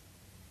is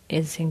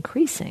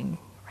increasing,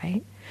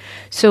 right?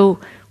 So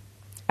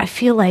I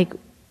feel like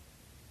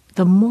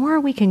the more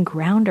we can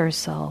ground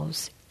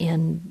ourselves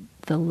in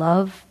the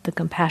love, the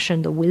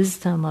compassion, the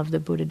wisdom of the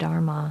Buddha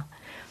Dharma,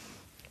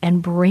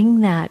 and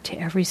bring that to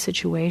every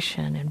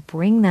situation, and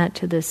bring that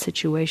to the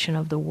situation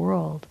of the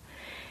world,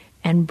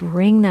 and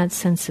bring that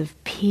sense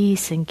of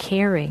peace and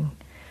caring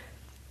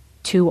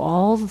to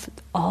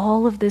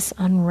all of this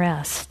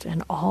unrest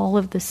and all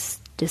of this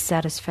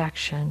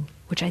dissatisfaction,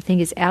 which I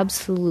think is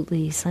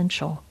absolutely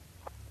essential,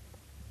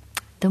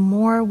 the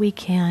more we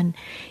can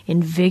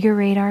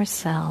invigorate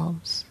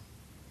ourselves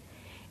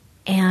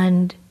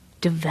and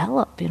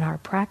develop in our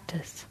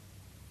practice.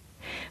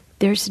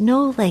 There's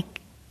no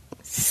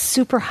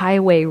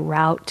superhighway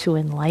route to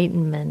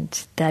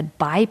enlightenment that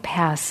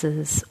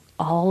bypasses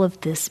all of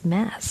this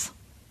mess.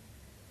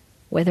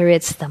 Whether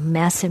it's the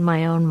mess in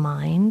my own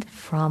mind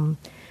from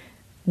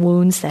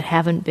wounds that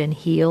haven't been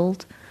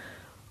healed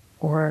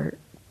or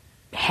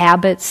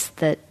habits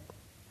that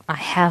I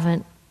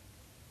haven't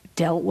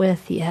dealt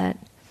with yet,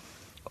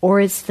 or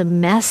it's the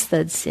mess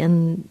that's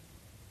in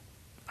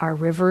our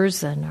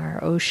rivers and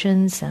our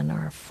oceans and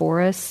our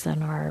forests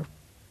and our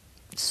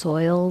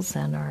soils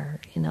and our,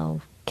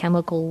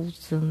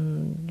 chemicals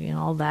and,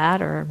 all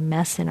that, or a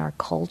mess in our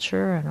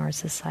culture and our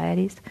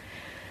societies.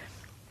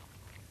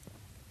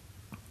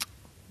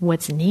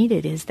 What's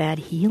needed is that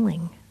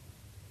healing,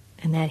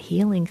 and that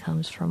healing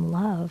comes from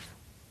love.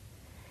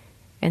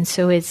 And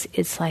so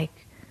it's like,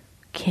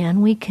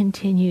 can we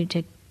continue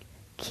to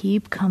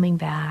keep coming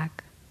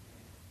back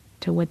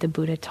to what the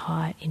Buddha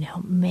taught?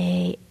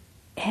 May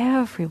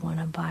everyone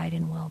abide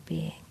in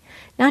well-being.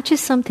 Not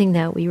just something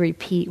that we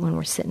repeat when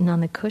we're sitting on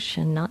the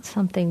cushion, not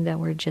something that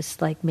we're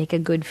just make a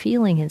good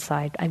feeling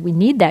inside. We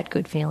need that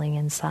good feeling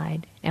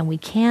inside, and we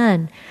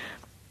can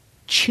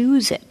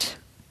choose it.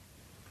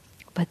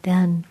 But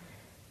then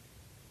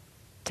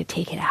to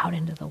take it out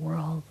into the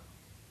world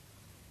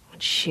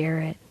and share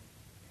it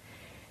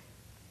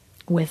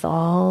with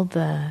all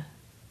the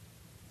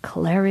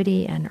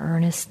clarity and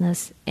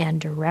earnestness and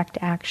direct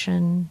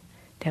action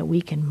that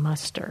we can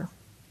muster.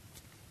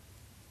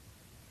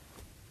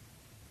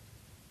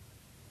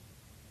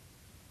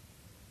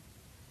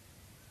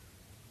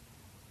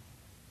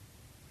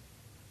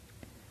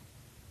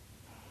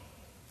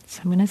 So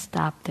I'm going to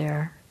stop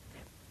there,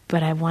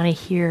 but I want to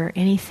hear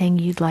anything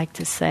you'd like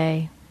to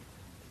say.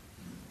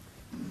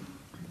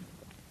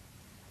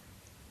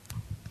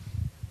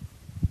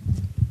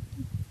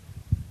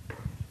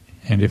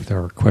 And if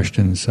there are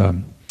questions,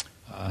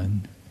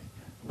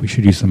 we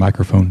should use the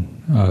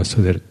microphone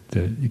so that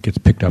it gets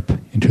picked up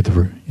into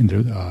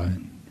the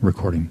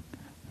recording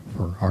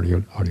for audio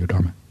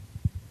Dharma,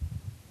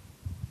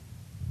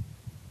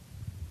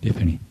 if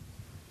any.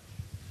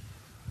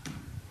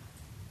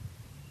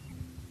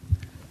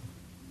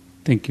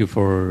 Thank you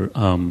for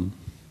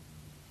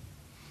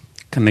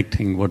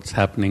connecting what's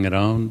happening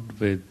around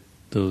with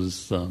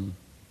those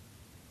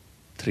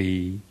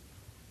three,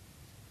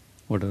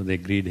 what are they,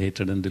 greed,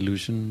 hatred, and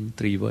delusion?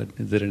 Three what?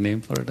 Is there a name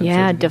for it?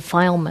 Yeah,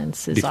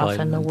 defilements is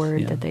often the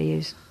word that they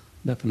use.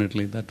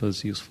 Definitely, that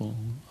was useful.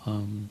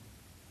 I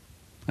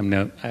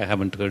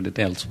haven't heard it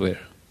elsewhere,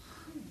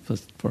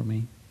 first for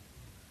me.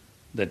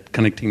 That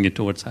connecting it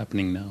to what's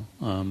happening now.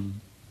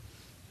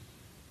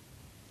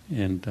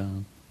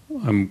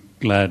 I'm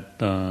glad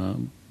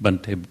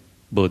Bhante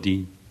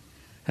Bodhi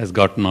has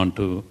gotten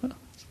onto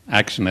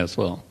action as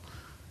well.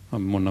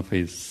 I'm one of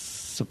his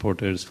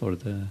supporters for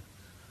the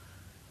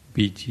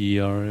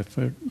BGR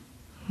effort.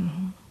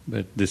 Mm-hmm.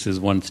 But this is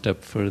one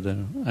step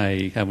further.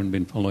 I haven't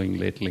been following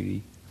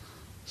lately,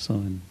 so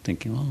I'm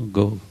thinking,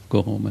 go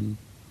home and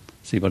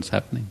see what's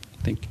happening.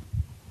 Thank you.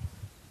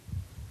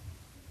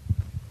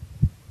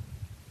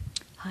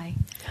 Hi,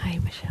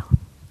 Michelle.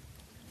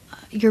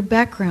 Your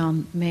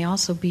background may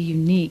also be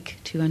unique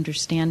to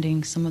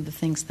understanding some of the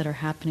things that are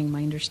happening.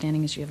 My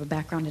understanding is you have a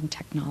background in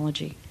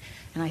technology.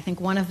 And I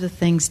think one of the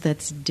things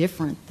that's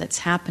different that's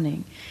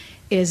happening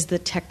is the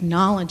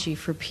technology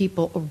for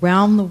people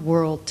around the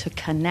world to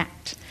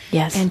connect.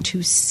 Yes. And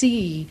to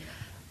see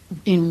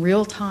in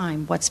real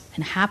time what's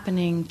been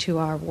happening to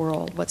our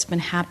world, what's been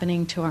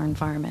happening to our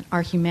environment,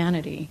 our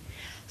humanity.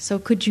 So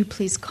could you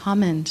please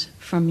comment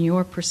from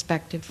your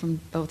perspective,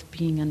 from both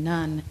being a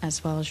nun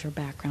as well as your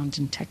background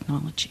in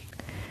technology?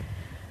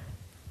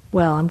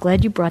 Well, I'm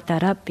glad you brought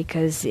that up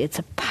because it's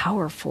a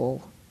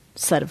powerful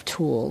set of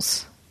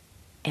tools.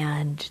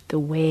 And the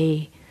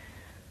way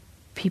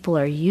people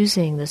are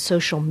using the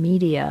social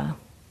media,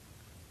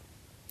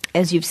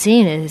 as you've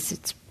seen,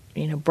 it's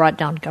brought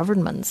down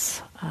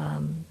governments.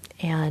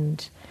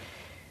 And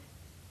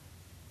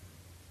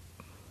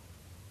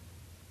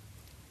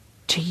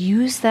to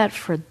use that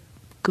for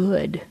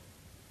good,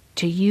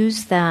 to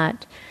use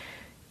that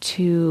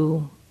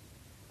to,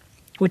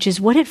 which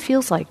is what it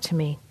feels like to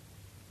me.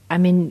 I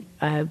mean,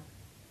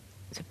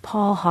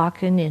 Paul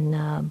Hawken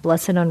in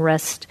Blessed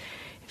Unrest,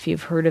 if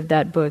you've heard of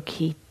that book,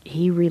 he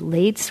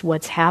relates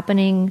what's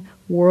happening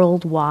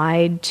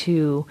worldwide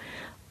to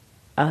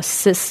a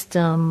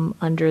system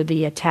under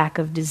the attack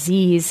of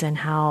disease and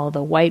how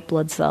the white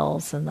blood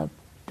cells and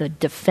the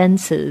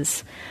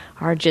defenses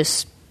are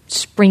just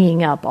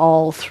springing up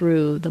all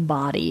through the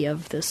body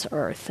of this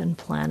earth and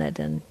planet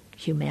and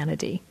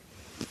humanity.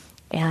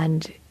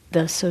 And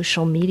the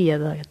social media,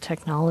 the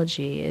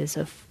technology is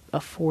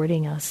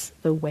affording us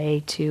the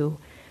way to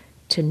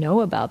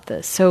know about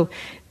this. So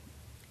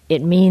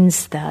it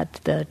means that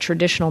the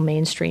traditional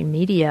mainstream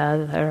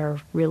media that are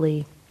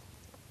really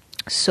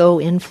so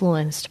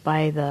influenced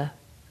by the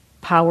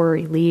power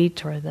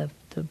elite or the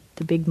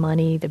big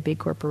money, the big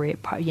corporate,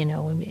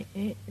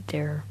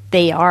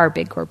 they are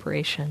big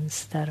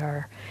corporations that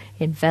are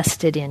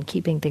invested in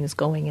keeping things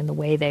going in the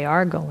way they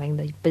are going,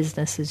 the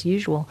business as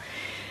usual.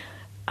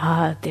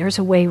 There's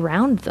a way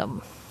around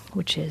them,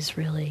 which is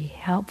really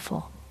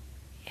helpful.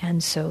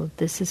 And so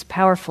this is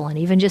powerful. And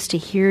even just to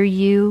hear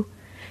you.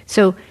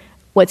 So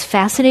what's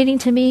fascinating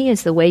to me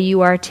is the way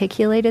you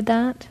articulated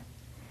that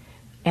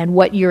and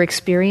what you're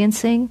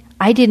experiencing.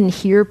 I didn't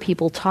hear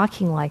people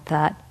talking like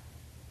that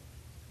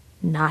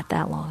not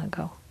that long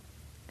ago.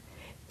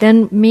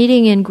 Then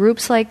meeting in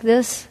groups like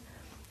this,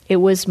 it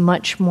was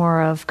much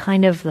more of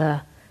kind of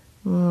the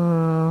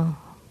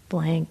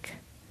blank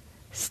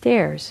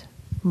stares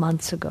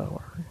months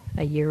ago or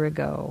a year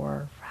ago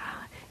or,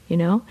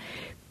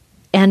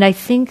 And I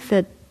think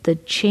that the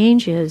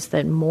change is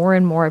that more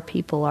and more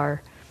people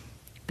are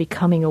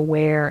becoming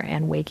aware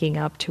and waking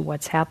up to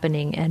what's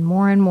happening and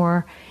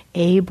more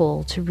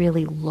able to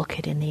really look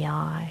it in the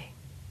eye.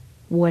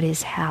 What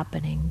is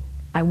happening?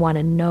 I want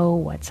to know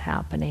what's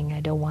happening.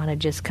 I don't want to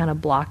just kind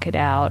of block it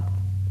out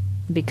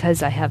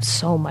because I have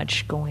so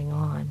much going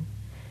on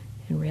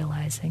and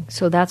realizing.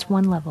 So that's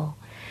one level.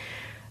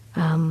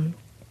 From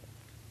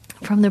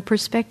the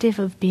perspective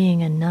of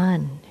being a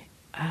nun,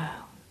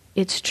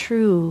 it's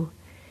true,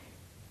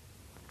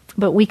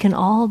 but we can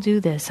all do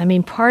this. I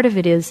mean, part of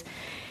it is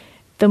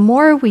the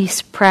more we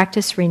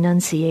practice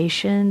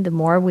renunciation, the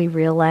more we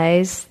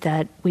realize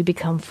that we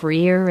become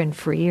freer and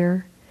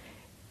freer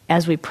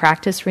as we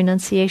practice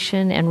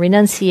renunciation. And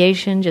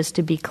renunciation, just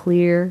to be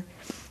clear,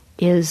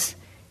 is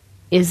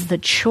the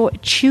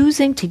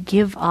choosing to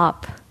give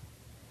up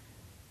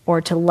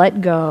or to let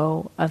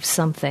go of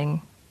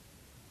something.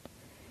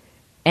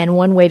 And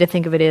one way to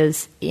think of it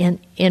is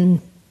in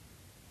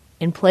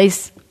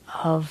place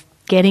of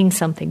getting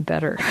something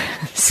better.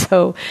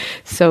 So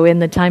in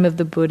the time of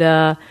the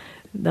Buddha,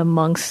 the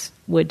monks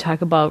would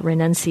talk about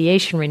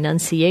renunciation.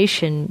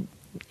 Renunciation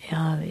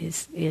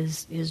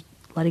is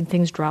letting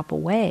things drop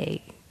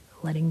away,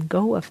 letting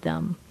go of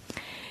them.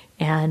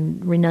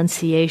 And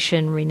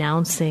renunciation,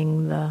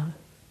 renouncing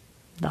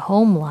the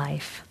home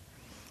life,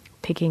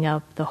 picking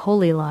up the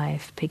holy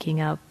life,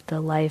 picking up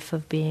the life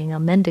of being a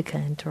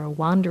mendicant or a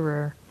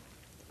wanderer,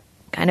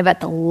 kind of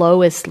at the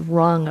lowest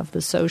rung of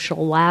the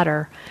social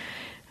ladder.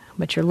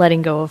 But you're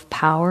letting go of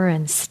power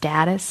and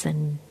status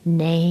and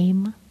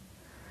name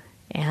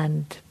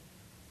and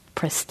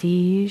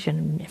prestige,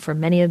 and for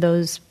many of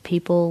those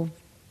people,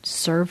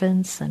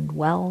 servants and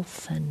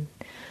wealth, and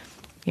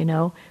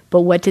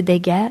but what did they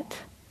get?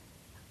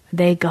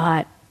 They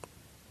got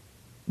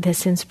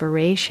this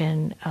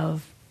inspiration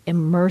of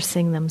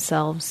immersing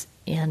themselves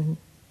in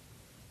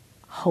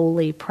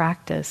holy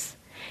practice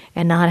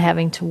and not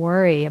having to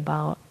worry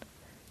about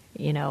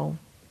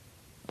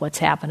what's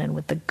happening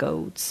with the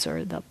goats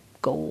or the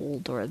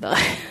gold or the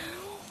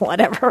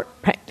whatever,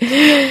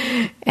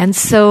 right? And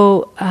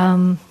so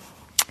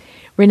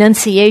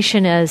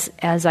renunciation,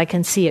 as I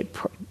can see it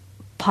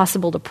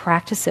possible to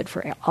practice it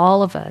for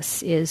all of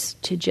us, is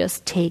to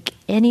just take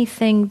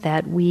anything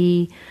that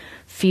we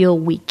feel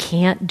we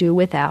can't do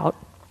without,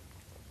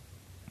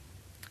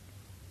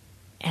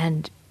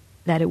 and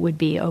that it would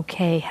be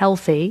okay,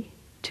 healthy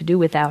to do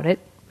without it,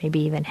 maybe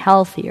even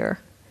healthier,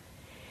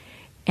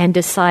 and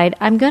decide,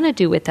 I'm going to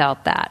do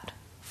without that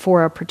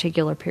for a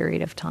particular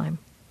period of time.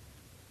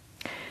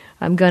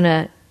 I'm going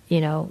to,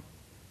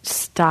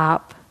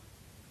 stop.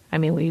 I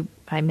mean,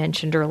 I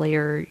mentioned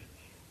earlier,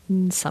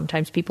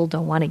 sometimes people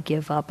don't want to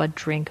give up a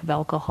drink of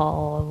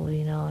alcohol,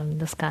 and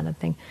this kind of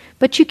thing.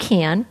 But you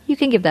can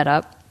give that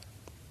up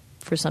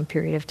for some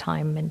period of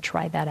time and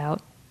try that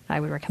out. I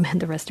would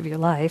recommend the rest of your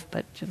life,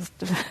 but just...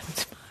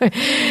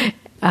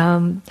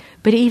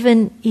 but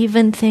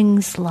even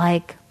things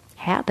like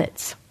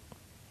habits.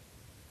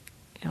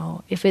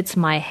 If it's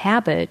my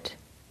habit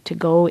to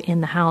go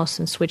in the house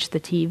and switch the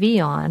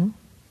TV on,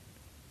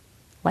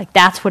 like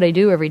that's what I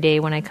do every day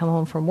when I come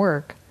home from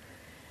work.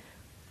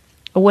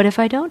 Or what if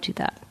I don't do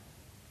that?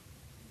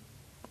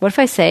 What if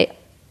I say,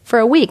 for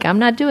a week, I'm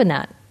not doing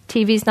that.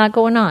 TV's not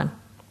going on.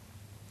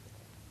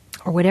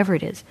 Or whatever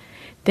it is.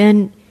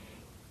 Then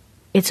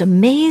it's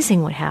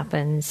amazing what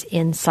happens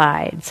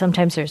inside.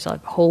 Sometimes there's a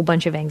whole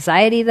bunch of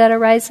anxiety that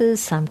arises.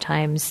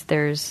 Sometimes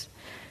there's,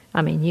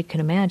 you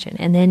can imagine.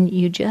 And then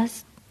you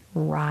just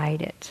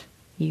ride it.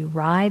 You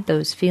ride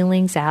those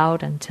feelings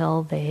out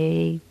until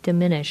they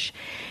diminish.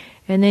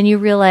 And then you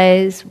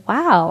realize,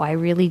 wow, I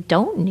really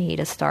don't need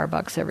a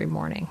Starbucks every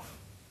morning.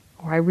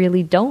 Or I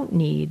really don't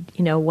need,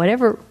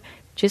 whatever,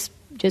 just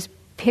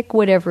pick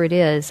whatever it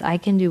is. I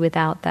can do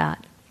without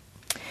that.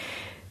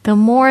 The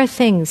more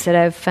things that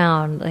I've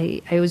found,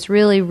 it was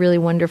really, really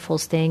wonderful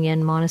staying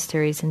in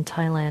monasteries in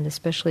Thailand,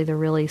 especially the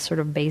really sort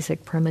of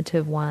basic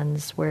primitive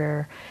ones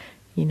where,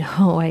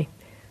 I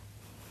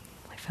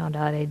found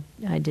out I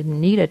didn't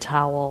need a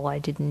towel, I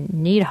didn't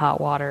need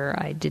hot water,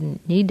 I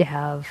didn't need to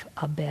have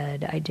a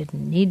bed, I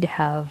didn't need to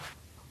have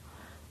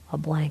a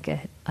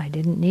blanket, I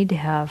didn't need to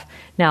have...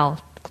 Now,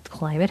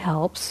 climate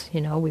helps,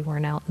 we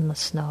weren't out in the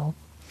snow.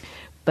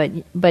 But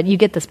you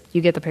get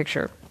the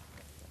picture.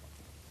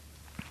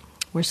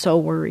 We're so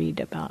worried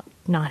about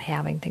not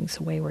having things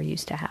the way we're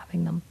used to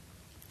having them.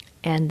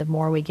 And the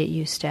more we get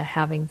used to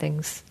having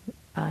things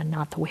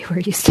not the way we're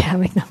used to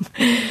having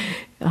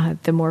them,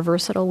 the more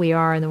versatile we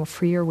are and the more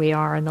freer we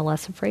are and the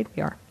less afraid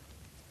we are.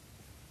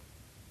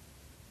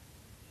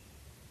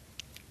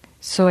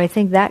 So I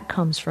think that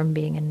comes from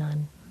being a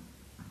nun.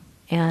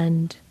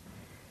 And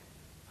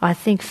I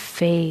think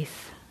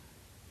faith,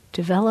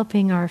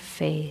 developing our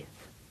faith,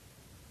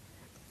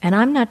 and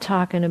I'm not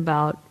talking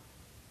about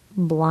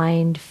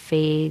blind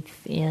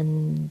faith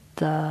in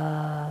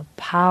the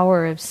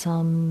power of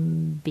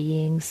some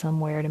being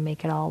somewhere to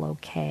make it all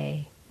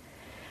okay.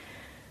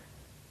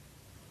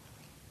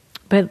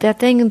 But that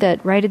thing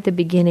that right at the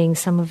beginning,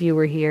 some of you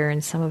were here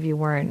and some of you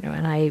weren't,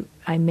 and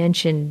I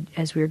mentioned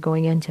as we were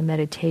going into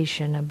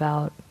meditation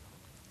about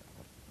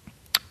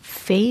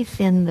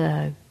faith in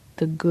the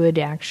good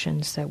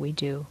actions that we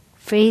do,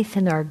 faith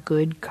in our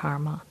good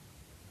karma.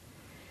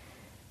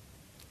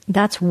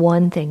 That's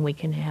one thing we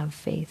can have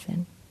faith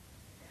in.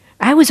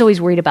 I was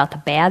always worried about the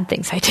bad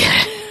things I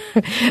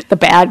did, the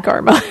bad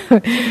karma,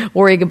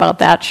 worrying about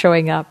that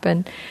showing up.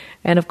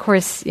 And of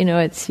course,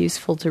 it's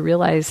useful to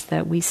realize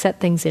that we set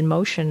things in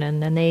motion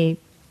and then they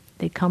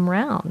come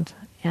round,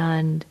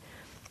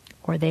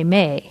 or they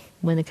may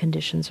when the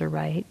conditions are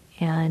right.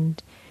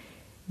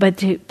 But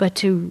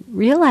to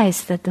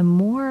realize that the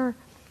more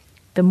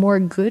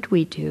good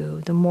we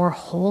do, the more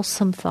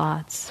wholesome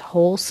thoughts,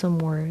 wholesome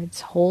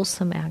words,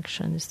 wholesome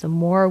actions, the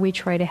more we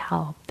try to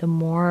help, the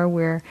more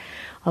we're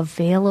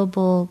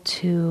available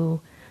to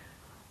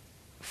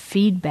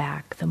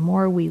feedback, the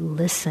more we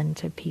listen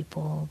to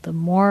people, the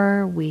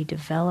more we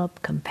develop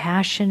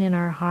compassion in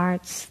our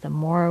hearts, the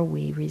more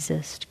we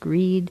resist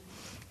greed,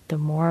 the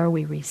more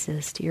we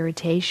resist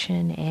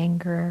irritation,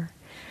 anger,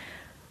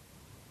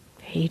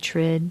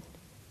 hatred,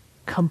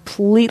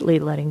 completely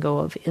letting go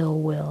of ill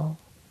will.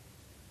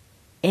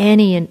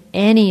 Any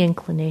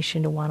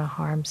inclination to want to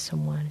harm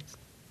someone is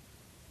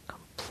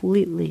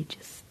completely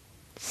just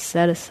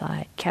set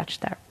aside. Catch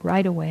that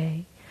right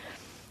away.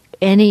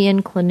 Any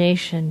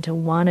inclination to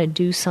want to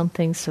do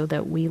something so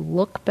that we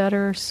look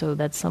better, so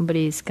that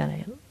somebody's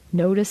going to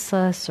notice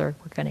us or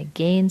we're going to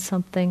gain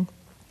something,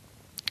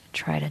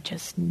 try to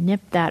just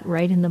nip that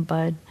right in the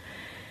bud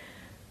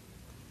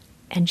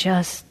and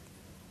just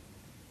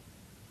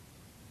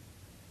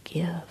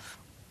give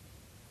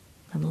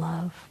and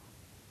love.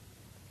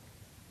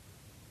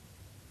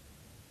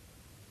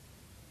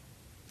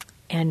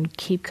 And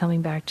keep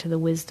coming back to the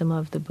wisdom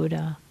of the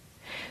Buddha.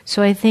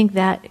 So I think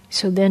that,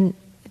 then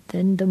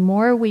the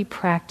more we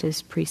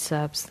practice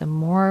precepts, the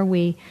more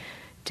we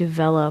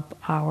develop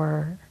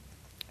our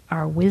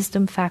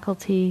wisdom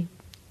faculty,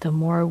 the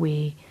more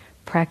we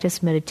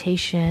practice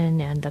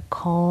meditation and the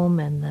calm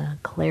and the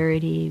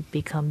clarity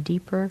become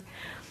deeper,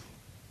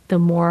 the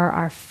more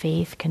our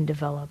faith can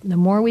develop. The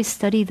more we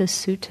study the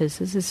suttas,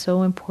 this is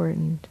so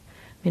important.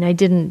 I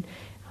didn't,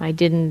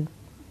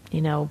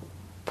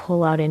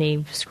 pull out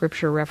any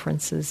scripture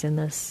references in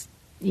this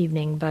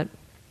evening, but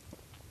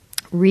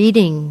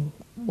reading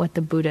what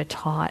the Buddha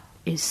taught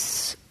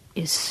is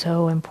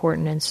so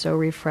important and so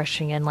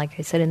refreshing. And like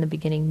I said in the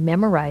beginning,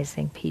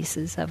 memorizing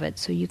pieces of it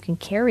so you can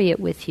carry it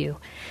with you.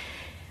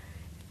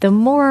 The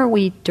more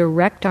we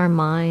direct our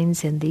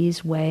minds in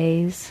these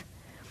ways,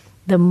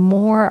 the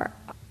more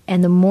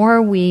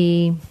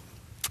we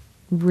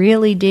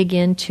really dig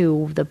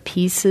into the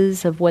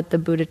pieces of what the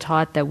Buddha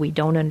taught that we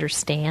don't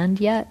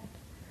understand yet,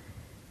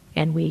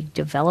 and we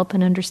develop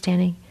an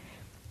understanding,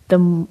 the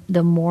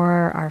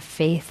more our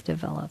faith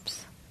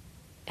develops.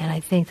 And I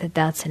think that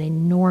that's an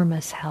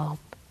enormous help,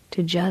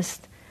 to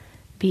just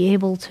be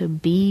able to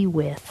be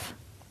with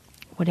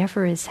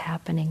whatever is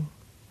happening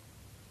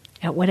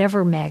at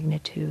whatever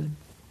magnitude.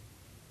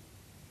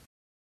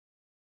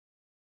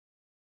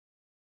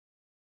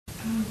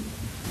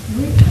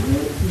 Where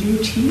do you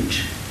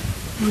teach?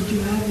 Or do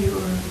you have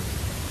your...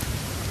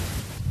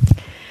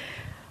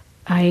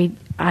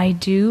 I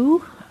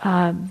do.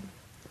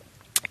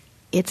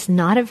 It's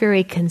not a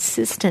very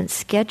consistent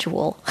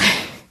schedule.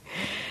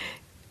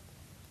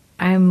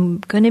 I'm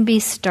going to be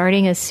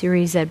starting a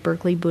series at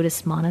Berkeley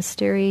Buddhist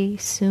Monastery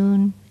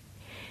soon,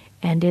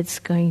 and it's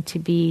going to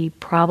be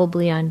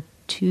probably on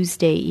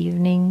Tuesday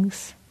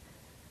evenings.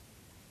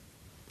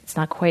 It's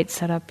not quite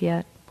set up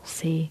yet. We'll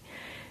see.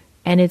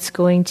 And it's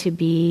going to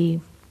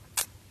be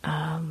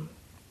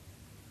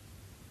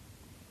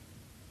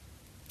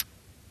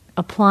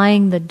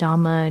applying the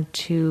Dhamma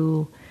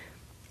to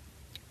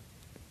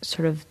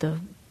sort of the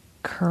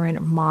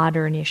current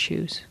modern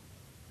issues.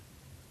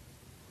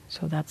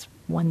 So that's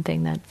one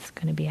thing that's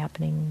going to be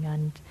happening.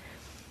 And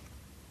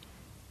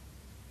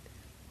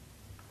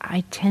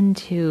I tend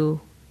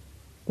to,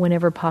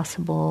 whenever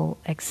possible,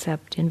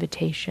 accept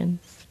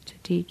invitations to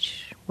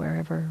teach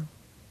wherever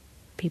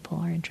people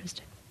are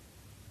interested.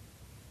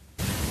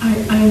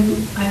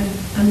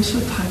 I'm so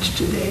touched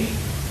today.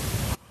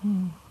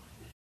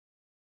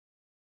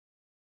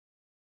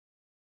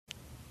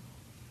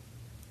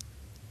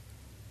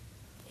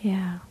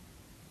 Yeah.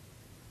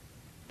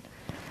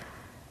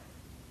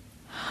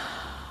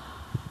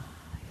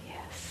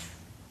 Yes.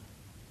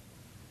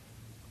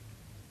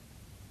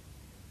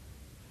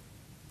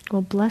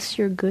 Well, bless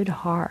your good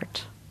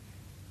heart.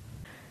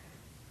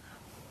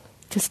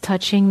 Just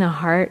touching the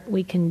heart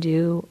we can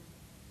do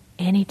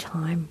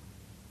anytime.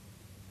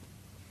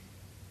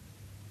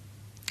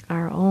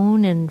 Our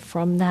own, and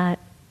from that,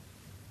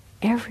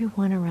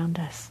 everyone around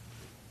us.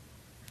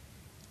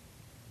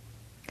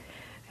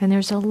 And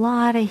there's a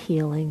lot of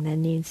healing that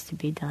needs to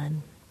be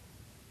done.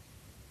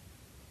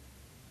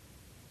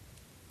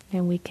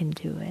 And we can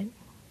do it,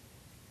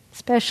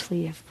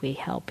 especially if we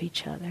help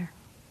each other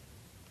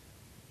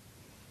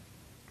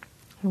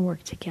and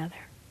work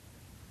together.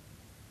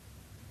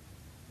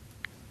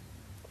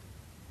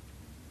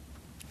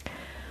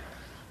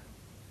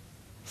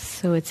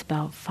 So it's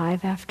about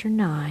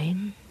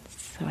 9:05,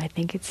 so I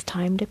think it's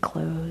time to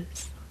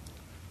close.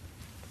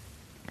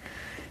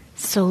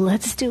 So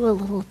let's do a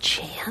little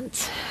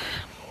chant.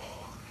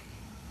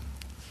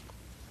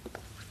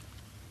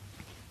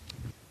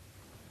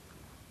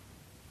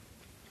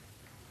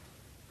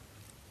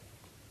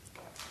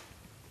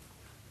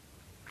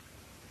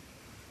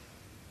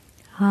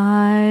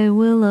 I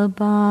will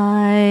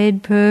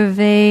abide,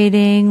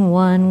 pervading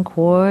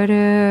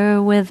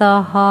 1/4, with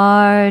a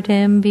heart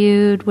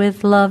imbued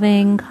with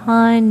loving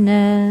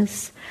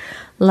kindness.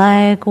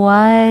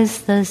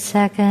 Likewise the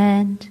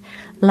 2nd,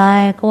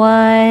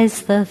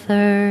 likewise the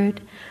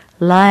 3rd,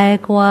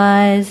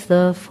 likewise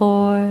the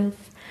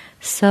 4th.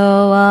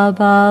 So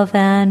above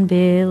and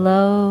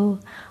below,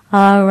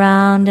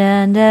 around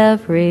and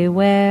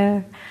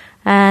everywhere,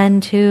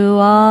 and to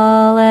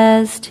all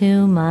as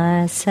to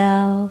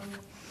myself.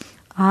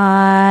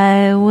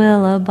 I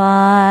will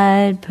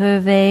abide,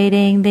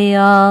 pervading the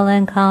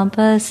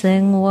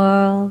all-encompassing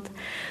world,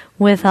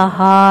 with a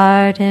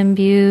heart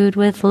imbued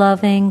with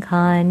loving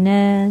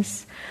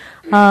kindness,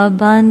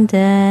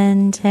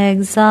 abundant,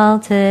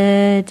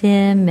 exalted,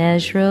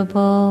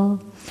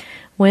 immeasurable,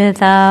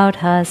 without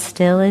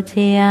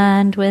hostility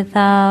and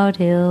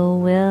without ill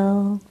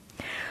will.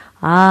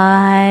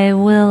 I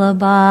will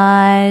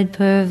abide,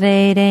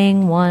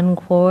 pervading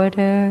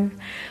 1/4,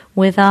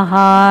 with a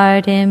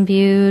heart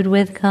imbued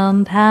with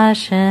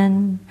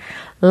compassion,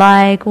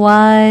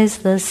 likewise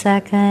the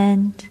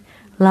 2nd,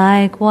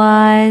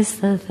 likewise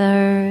the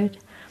 3rd,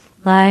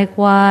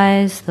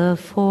 likewise the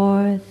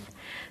 4th,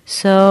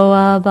 so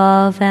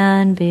above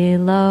and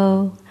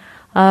below,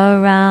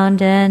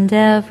 around and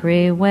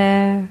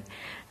everywhere,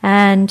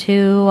 and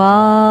to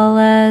all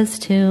as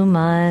to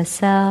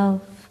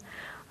myself.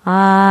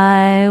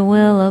 I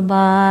will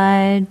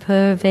abide,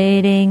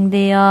 pervading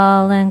the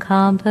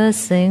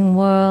all-encompassing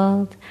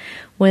world,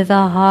 with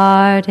a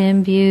heart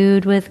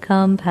imbued with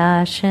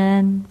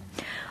compassion,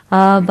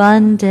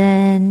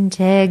 abundant,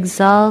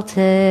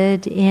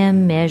 exalted,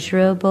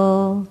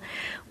 immeasurable,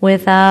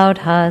 without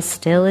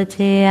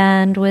hostility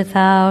and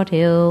without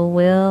ill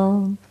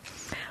will.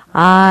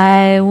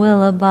 I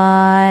will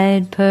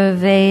abide,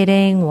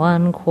 pervading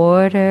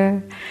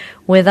 1/4,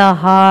 with a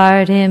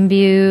heart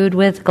imbued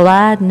with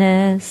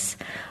gladness,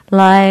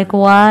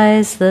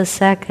 likewise the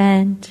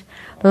 2nd,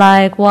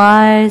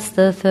 likewise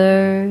the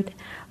 3rd,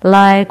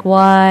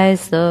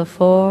 likewise the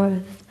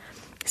 4th,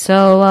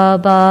 so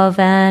above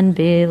and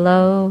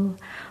below,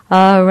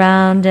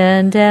 around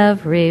and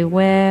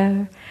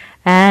everywhere,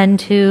 and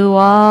to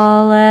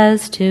all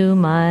as to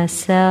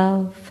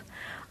myself.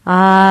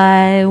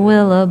 I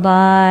will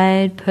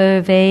abide,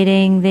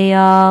 pervading the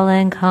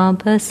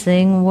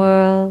all-encompassing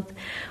world,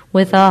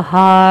 with a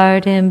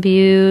heart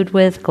imbued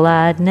with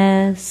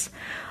gladness,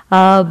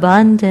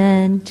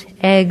 abundant,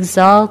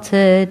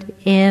 exalted,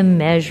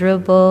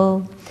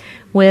 immeasurable,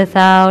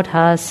 without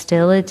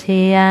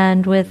hostility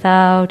and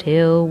without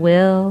ill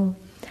will.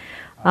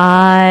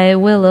 I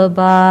will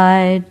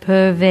abide,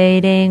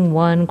 pervading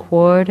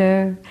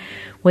 1/4,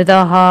 with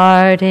a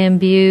heart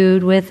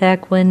imbued with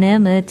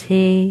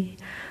equanimity,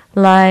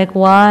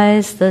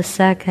 likewise the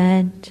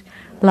 2nd,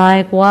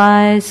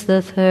 likewise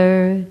the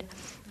 3rd,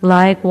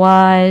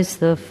 likewise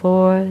the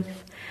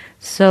 4th,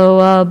 so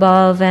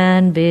above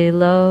and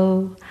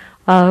below,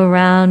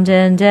 around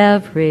and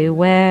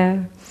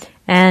everywhere,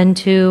 and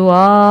to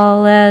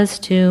all as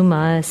to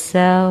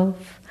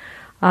myself,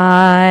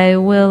 I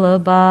will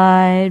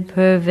abide,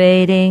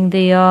 pervading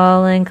the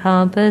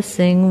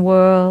all-encompassing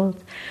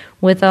world,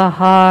 with a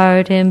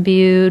heart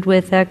imbued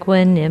with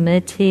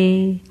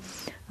equanimity,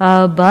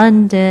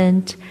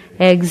 abundant,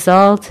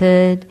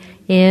 exalted,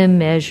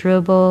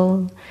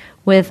 immeasurable,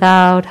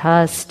 without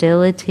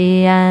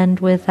hostility and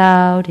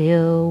without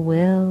ill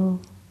will.